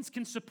the Romans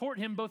can support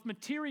him both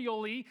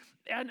materially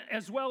and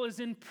as well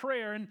as in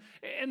prayer. And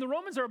the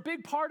Romans are a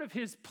big part of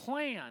his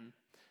plan,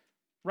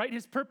 right?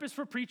 His purpose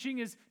for preaching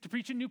is to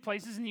preach in new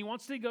places, and he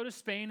wants to go to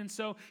Spain, and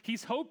so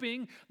he's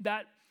hoping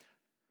that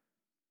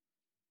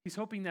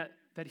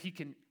he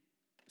can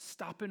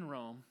stop in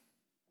Rome,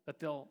 that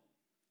they'll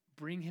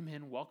bring him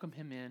in, welcome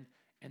him in,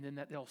 and then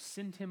that they'll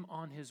send him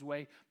on his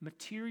way,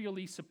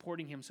 materially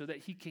supporting him so that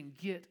he can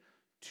get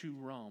to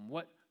Rome.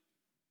 And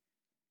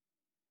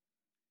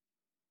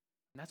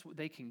that's what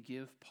they can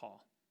give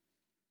Paul.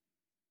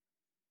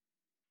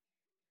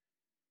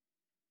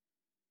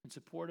 In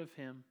support of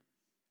him,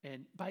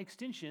 and by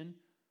extension,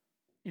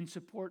 in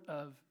support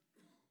of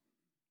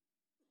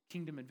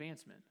kingdom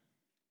advancement.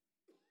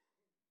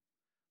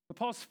 But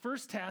Paul's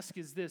first task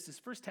is this. His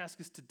first task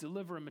is to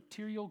deliver a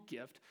material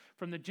gift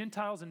from the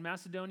Gentiles in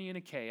Macedonia and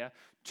Achaia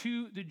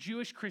to the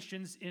Jewish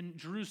Christians in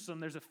Jerusalem.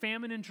 There's a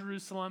famine in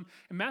Jerusalem.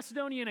 In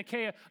Macedonia and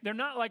Achaia, they're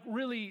not like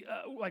really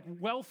like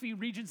wealthy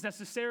regions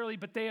necessarily,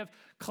 but they have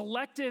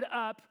collected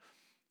up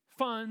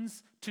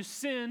funds to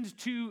send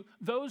to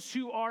those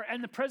who are,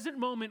 in the present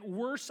moment,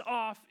 worse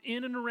off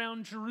in and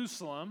around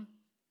Jerusalem.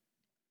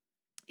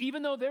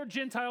 Even though they're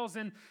Gentiles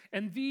and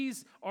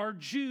these are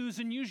Jews,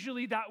 and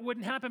usually that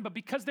wouldn't happen, but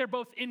because they're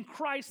both in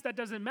Christ, that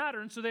doesn't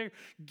matter, and so they're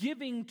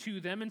giving to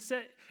them.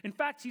 In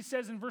fact, he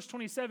says in verse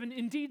 27,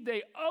 indeed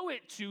they owe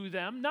it to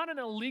them, not in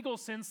a legal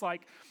sense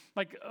like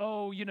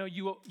oh, you know,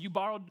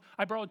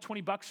 I borrowed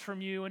 $20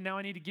 from you, and now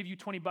I need to give you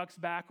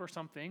 $20 back or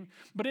something,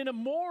 but in a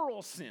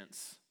moral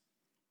sense.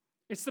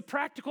 It's the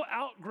practical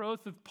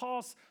outgrowth of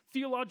Paul's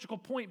theological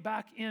point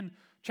back in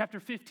chapter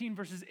 15,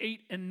 verses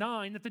 8 and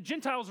 9, that the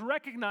Gentiles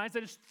recognize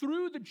that it's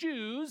through the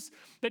Jews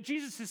that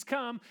Jesus has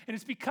come, and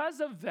it's because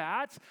of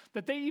that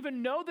they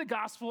even know the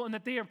gospel and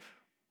that they are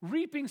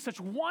reaping such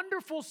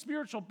wonderful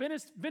spiritual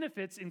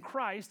benefits in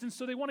Christ, and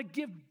so they want to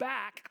give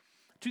back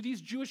to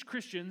these Jewish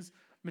Christians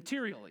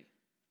materially.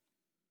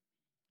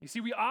 You see,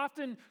 we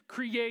often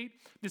create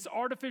this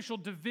artificial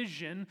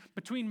division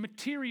between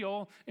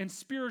material and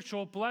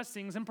spiritual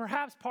blessings, and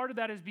perhaps part of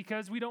that is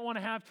because we don't want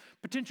to have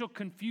potential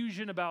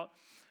confusion about,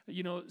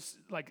 you know,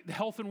 like the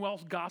health and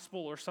wealth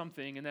gospel or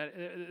something, and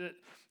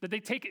that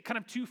they take it kind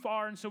of too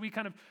far, and so we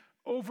kind of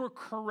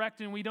overcorrect,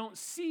 and we don't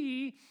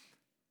see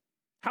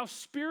how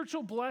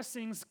spiritual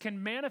blessings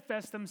can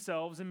manifest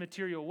themselves in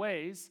material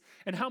ways,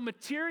 and how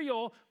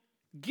material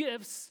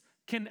gifts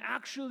can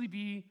actually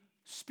be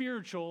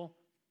spiritual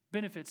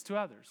benefits to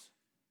others.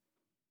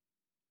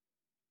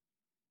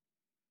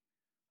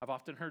 I've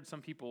often heard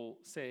some people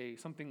say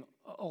something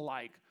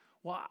like,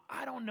 well,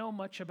 I don't know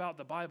much about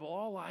the Bible.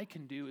 All I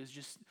can do is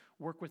just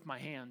work with my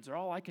hands, or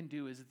all I can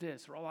do is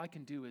this, or all I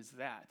can do is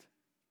that.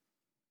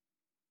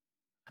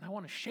 And I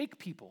want to shake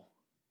people.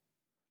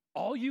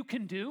 All you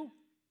can do?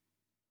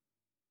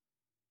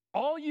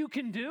 All you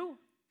can do?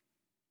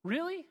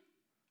 Really?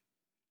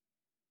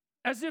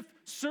 As if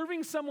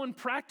serving someone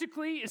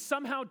practically is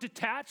somehow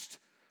detached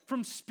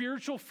from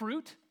spiritual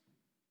fruit?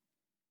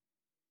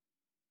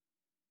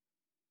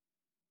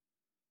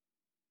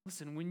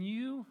 Listen, when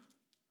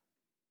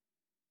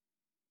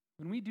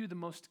we do the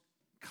most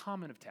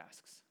common of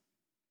tasks,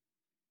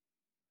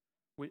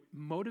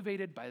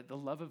 motivated by the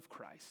love of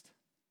Christ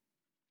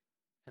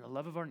and the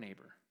love of our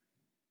neighbor,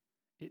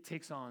 it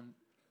takes on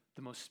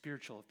the most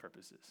spiritual of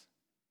purposes.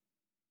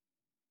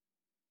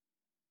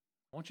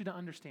 I want you to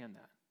understand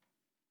that.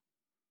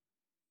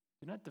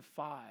 Do not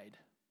divide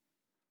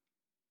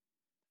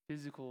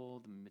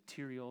physical, the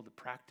material, the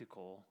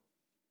practical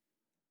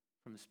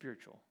from the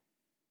spiritual.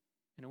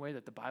 in a way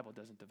that the Bible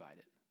doesn't divide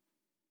it.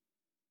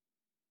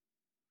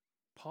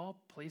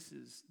 Paul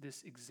places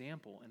this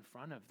example in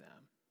front of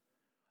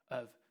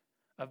them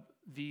of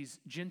these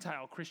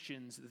Gentile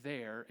Christians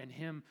there and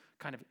him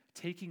kind of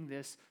taking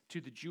this to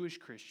the Jewish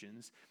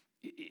Christians.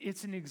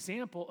 It's an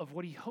example of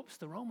what he hopes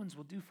the Romans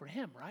will do for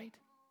him, right?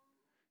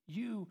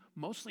 You,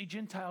 mostly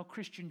Gentile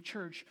Christian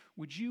church,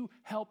 would you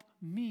help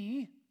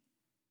me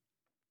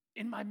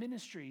in my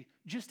ministry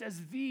just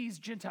as these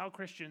Gentile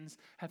Christians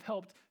have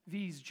helped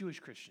these Jewish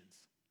Christians?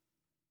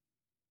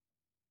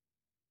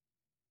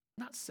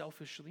 Not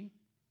selfishly.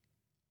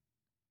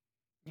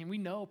 I mean, we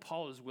know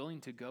Paul is willing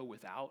to go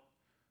without.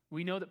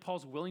 We know that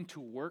Paul's willing to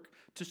work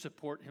to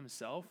support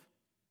himself.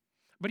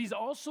 But he's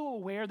also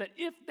aware that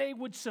if they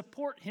would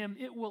support him,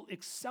 it will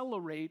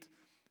accelerate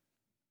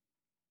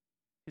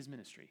his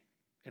ministry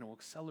and it will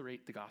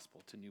accelerate the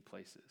gospel to new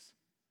places.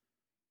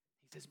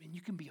 He says, man,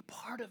 you can be a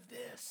part of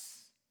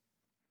this.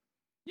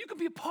 You can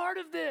be a part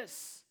of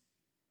this.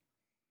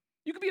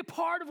 You can be a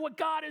part of what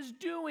God is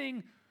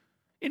doing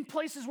in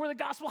places where the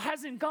gospel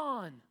hasn't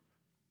gone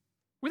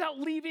without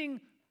leaving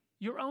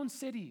your own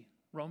city,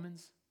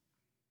 Romans.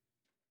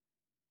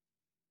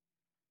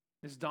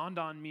 This dawned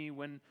on me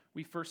when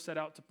we first set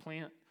out to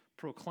plant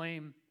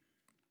Proclaim.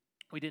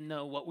 We didn't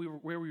know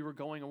where we were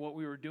going or what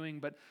we were doing,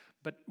 but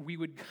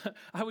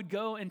I would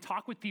go and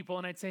talk with people,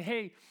 and I'd say,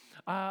 "Hey,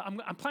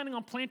 I'm planning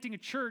on planting a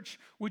church.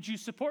 Would you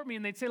support me?"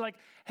 And they'd say, "Like,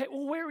 hey,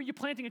 well, where are you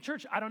planting a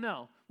church? I don't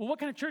know. Well, what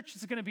kind of church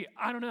is it going to be?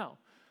 I don't know.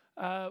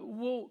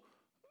 Well,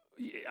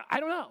 I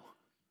don't know.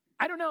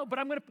 I don't know,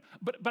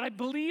 but I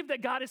believe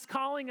that God is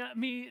calling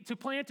me to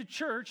plant a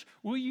church.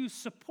 Will you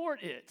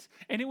support it?"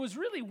 And it was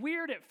really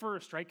weird at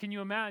first, right? Can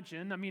you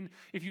imagine? I mean,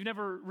 if you've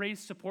never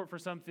raised support for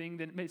something,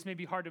 then it's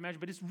maybe hard to imagine,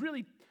 but it's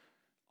really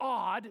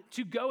odd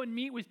to go and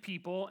meet with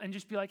people and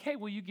just be like, "Hey,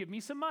 will you give me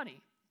some money?"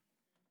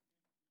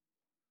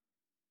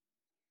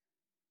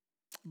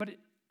 But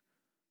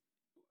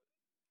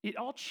it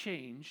all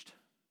changed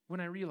when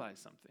I realized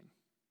something.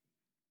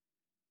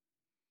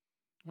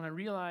 When I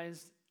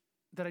realized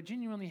that I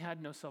genuinely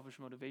had no selfish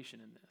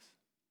motivation in this.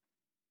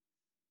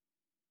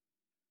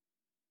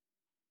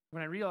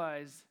 When I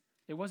realized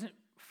it wasn't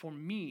for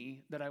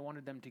me that I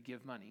wanted them to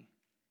give money.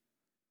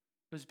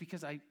 It was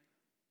because I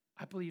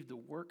believed the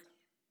work.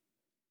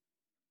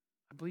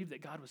 I believed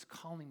that God was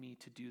calling me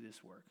to do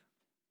this work.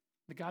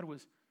 That God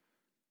was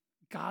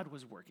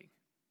working.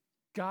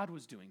 God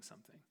was doing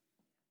something.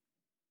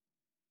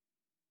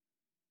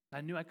 I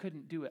knew I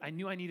couldn't do it. I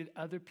knew I needed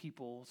other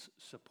people's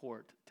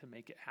support to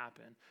make it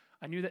happen.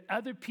 I knew that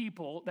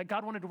that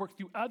God wanted to work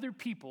through other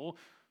people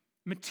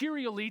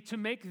materially to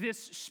make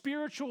this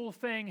spiritual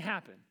thing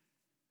happen.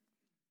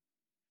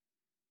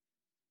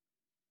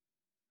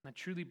 I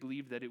truly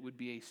believed that it would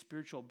be a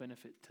spiritual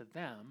benefit to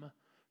them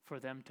for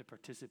them to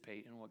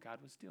participate in what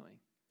God was doing.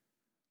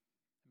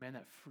 Man,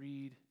 that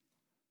freed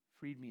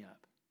me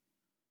up.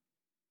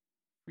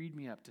 Freed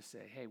me up to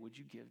say, "Hey, would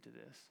you give to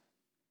this?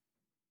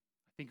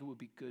 I think it would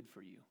be good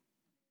for you.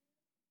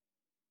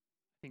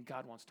 I think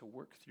God wants to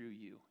work through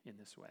you in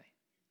this way."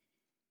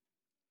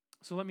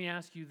 So let me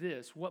ask you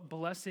this. What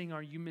blessing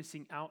are you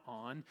missing out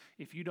on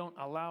if you don't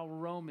allow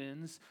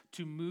Romans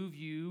to move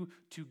you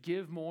to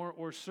give more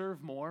or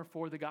serve more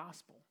for the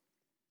gospel?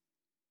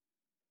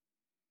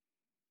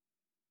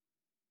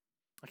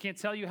 I can't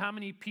tell you how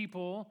many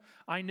people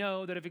I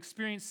know that have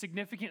experienced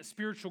significant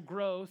spiritual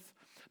growth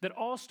that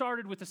all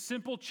started with a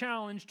simple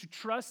challenge to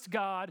trust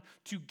God,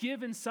 to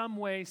give in some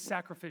way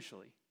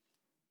sacrificially.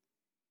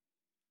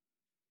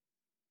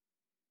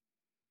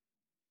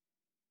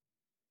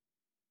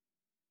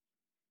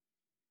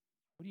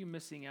 What are you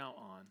missing out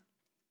on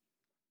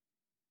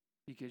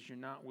because you're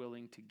not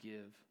willing to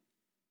give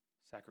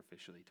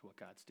sacrificially to what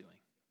God's doing?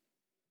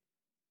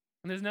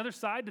 And there's another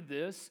side to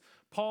this.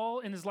 Paul,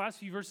 in his last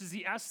few verses,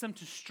 he asks them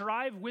to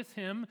strive with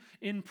him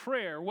in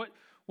prayer. What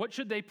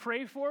should they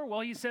pray for?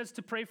 Well, he says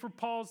to pray for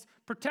Paul's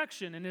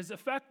protection and his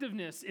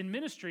effectiveness in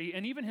ministry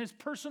and even his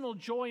personal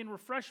joy and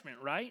refreshment,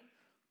 right?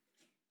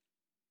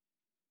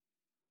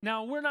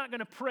 Now, we're not going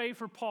to pray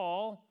for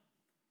Paul.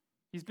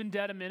 He's been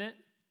dead a minute,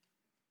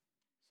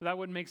 so that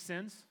wouldn't make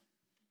sense.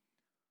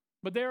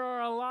 But there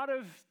are a lot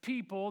of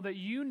people that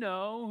you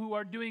know who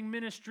are doing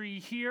ministry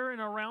here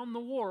and around the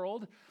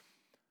world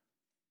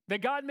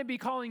that God may be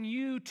calling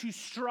you to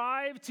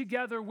strive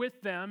together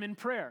with them in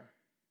prayer.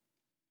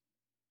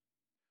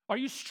 Are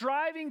you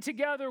striving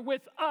together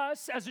with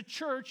us as a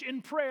church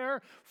in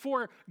prayer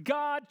for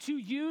God to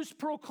use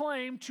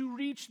Proclaim to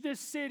reach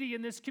this city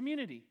and this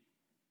community?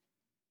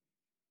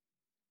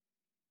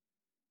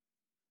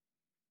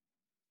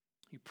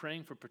 Are you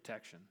praying for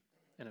protection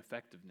and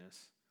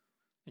effectiveness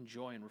and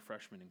joy and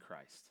refreshment in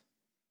Christ?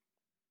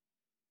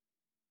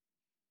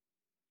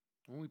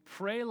 When we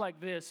pray like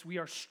this, we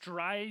are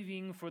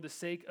striving for the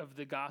sake of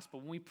the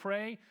gospel. When we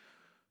pray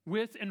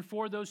with and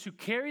for those who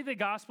carry the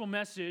gospel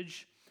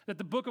message that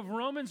the book of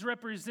Romans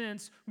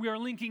represents, we are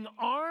linking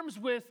arms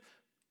with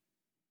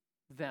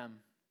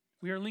them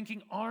We are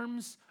linking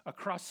arms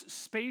across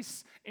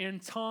space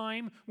and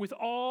time with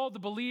all the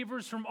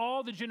believers from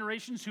all the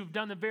generations who've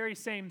done the very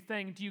same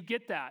thing. Do you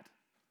get that?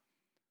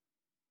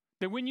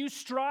 That when you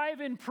strive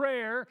in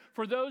prayer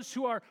for those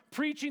who are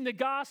preaching the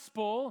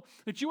gospel,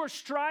 that you are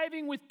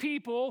striving with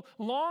people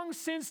long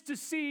since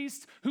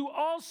deceased who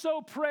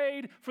also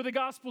prayed for the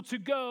gospel to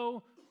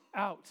go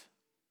out.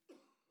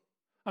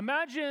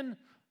 Imagine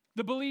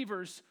the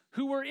believers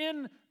who were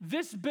in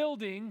this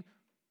building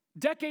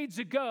decades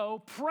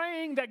ago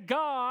praying that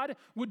God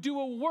would do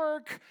a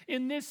work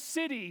in this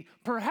city.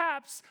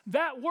 Perhaps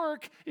that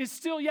work is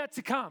still yet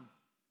to come.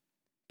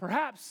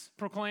 Perhaps,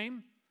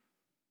 proclaim,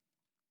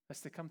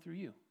 that's to come through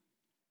you.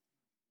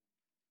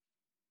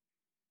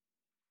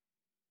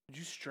 Would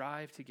you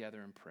strive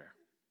together in prayer?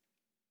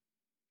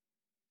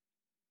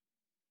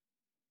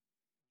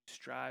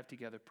 Strive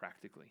together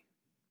practically,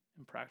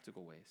 in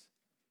practical ways,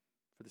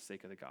 for the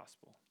sake of the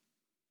gospel.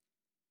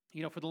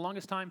 You know, for the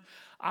longest time,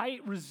 I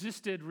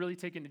resisted really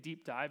taking a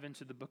deep dive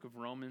into the book of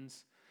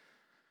Romans,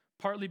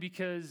 partly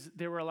because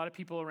there were a lot of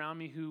people around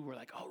me who were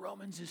like, oh,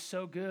 Romans is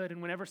so good.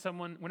 And whenever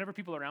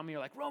people around me are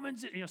like,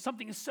 Romans,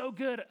 something is so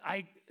good,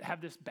 I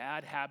have this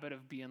bad habit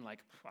of being like,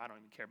 I don't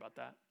even care about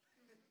that.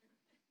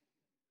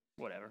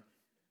 Whatever.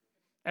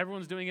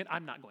 Everyone's doing it,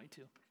 I'm not going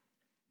to.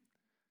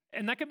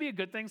 And that could be a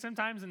good thing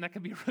sometimes, and that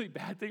could be a really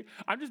bad thing.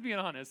 I'm just being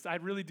honest. I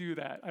really do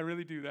that.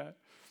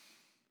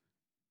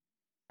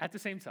 At the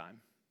same time,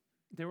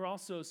 there were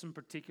also some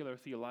particular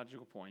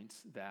theological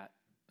points that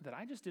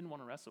I just didn't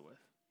want to wrestle with.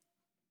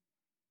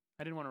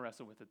 I didn't want to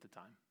wrestle with at the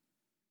time.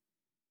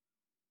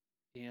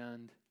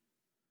 And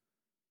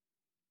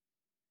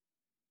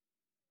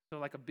so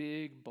like a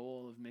big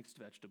bowl of mixed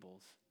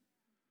vegetables,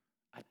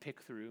 I'd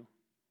pick through.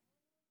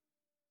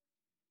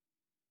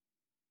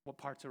 What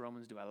parts of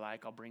Romans do I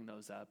like? I'll bring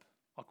those up.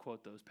 I'll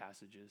quote those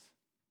passages.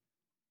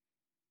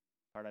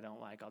 Part I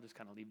don't like, I'll just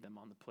kind of leave them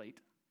on the plate.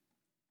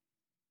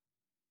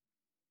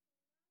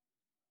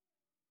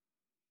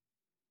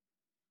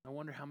 I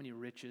wonder how many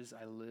riches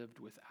I lived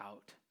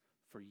without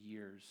for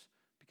years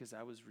because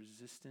I was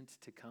resistant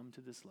to come to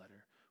this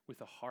letter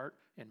with a heart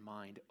and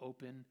mind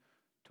open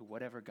to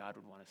whatever God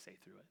would want to say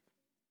through it.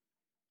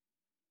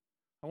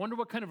 I wonder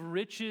what kind of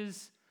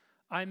riches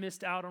I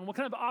missed out on, what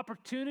kind of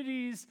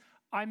opportunities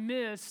I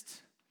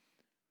missed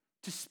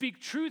to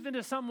speak truth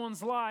into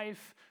someone's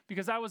life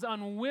because I was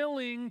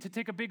unwilling to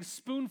take a big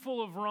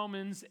spoonful of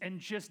Romans and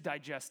just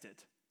digest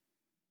it.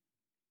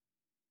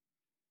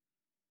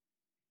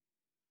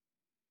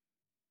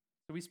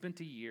 So we spent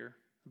a year,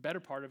 a better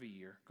part of a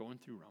year, going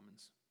through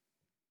Romans.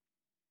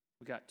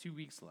 We got 2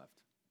 weeks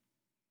left.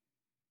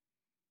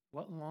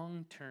 What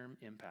long-term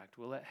impact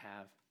will it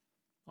have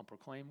on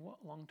Proclaim? What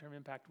long-term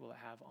impact will it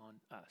have on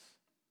us,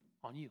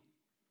 on you?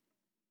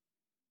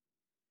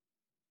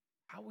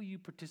 How will you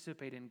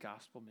participate in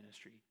gospel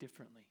ministry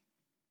differently?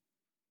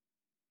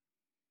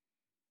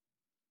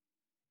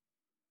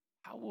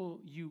 How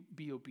will you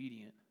be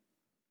obedient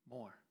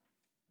more?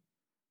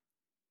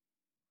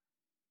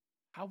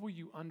 How will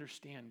you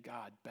understand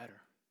God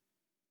better?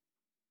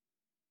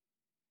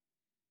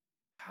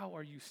 How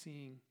are you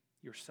seeing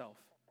yourself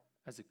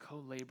as a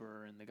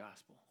co-laborer in the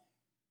gospel?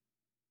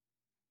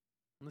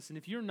 Listen,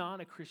 if you're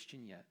not a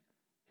Christian yet,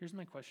 here's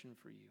my question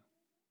for you.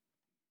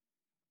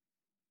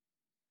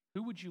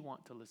 Who would you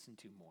want to listen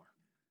to more?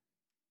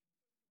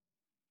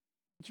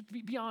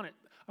 Be honest.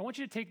 I want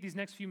you to take these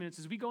next few minutes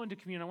as we go into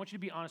communion. I want you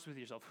to be honest with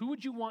yourself. Who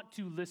would you want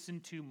to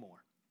listen to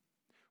more?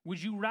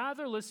 Would you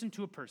rather listen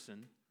to a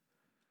person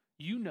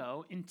you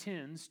know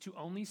intends to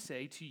only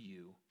say to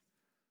you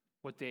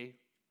what they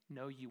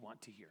know you want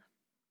to hear?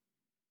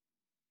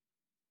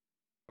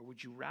 Or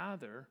would you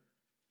rather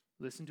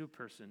listen to a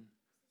person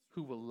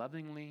who will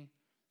lovingly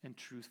and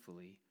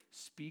truthfully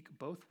speak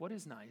both what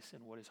is nice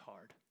and what is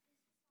hard?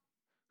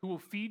 Who will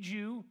feed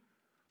you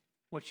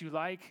what you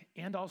like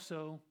and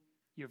also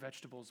your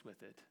vegetables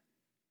with it?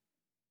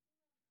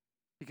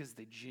 Because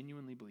they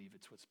genuinely believe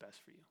it's what's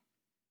best for you.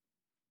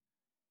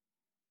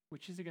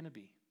 Which is it going to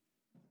be?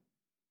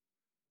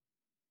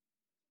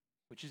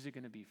 Which is it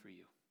going to be for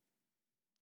you?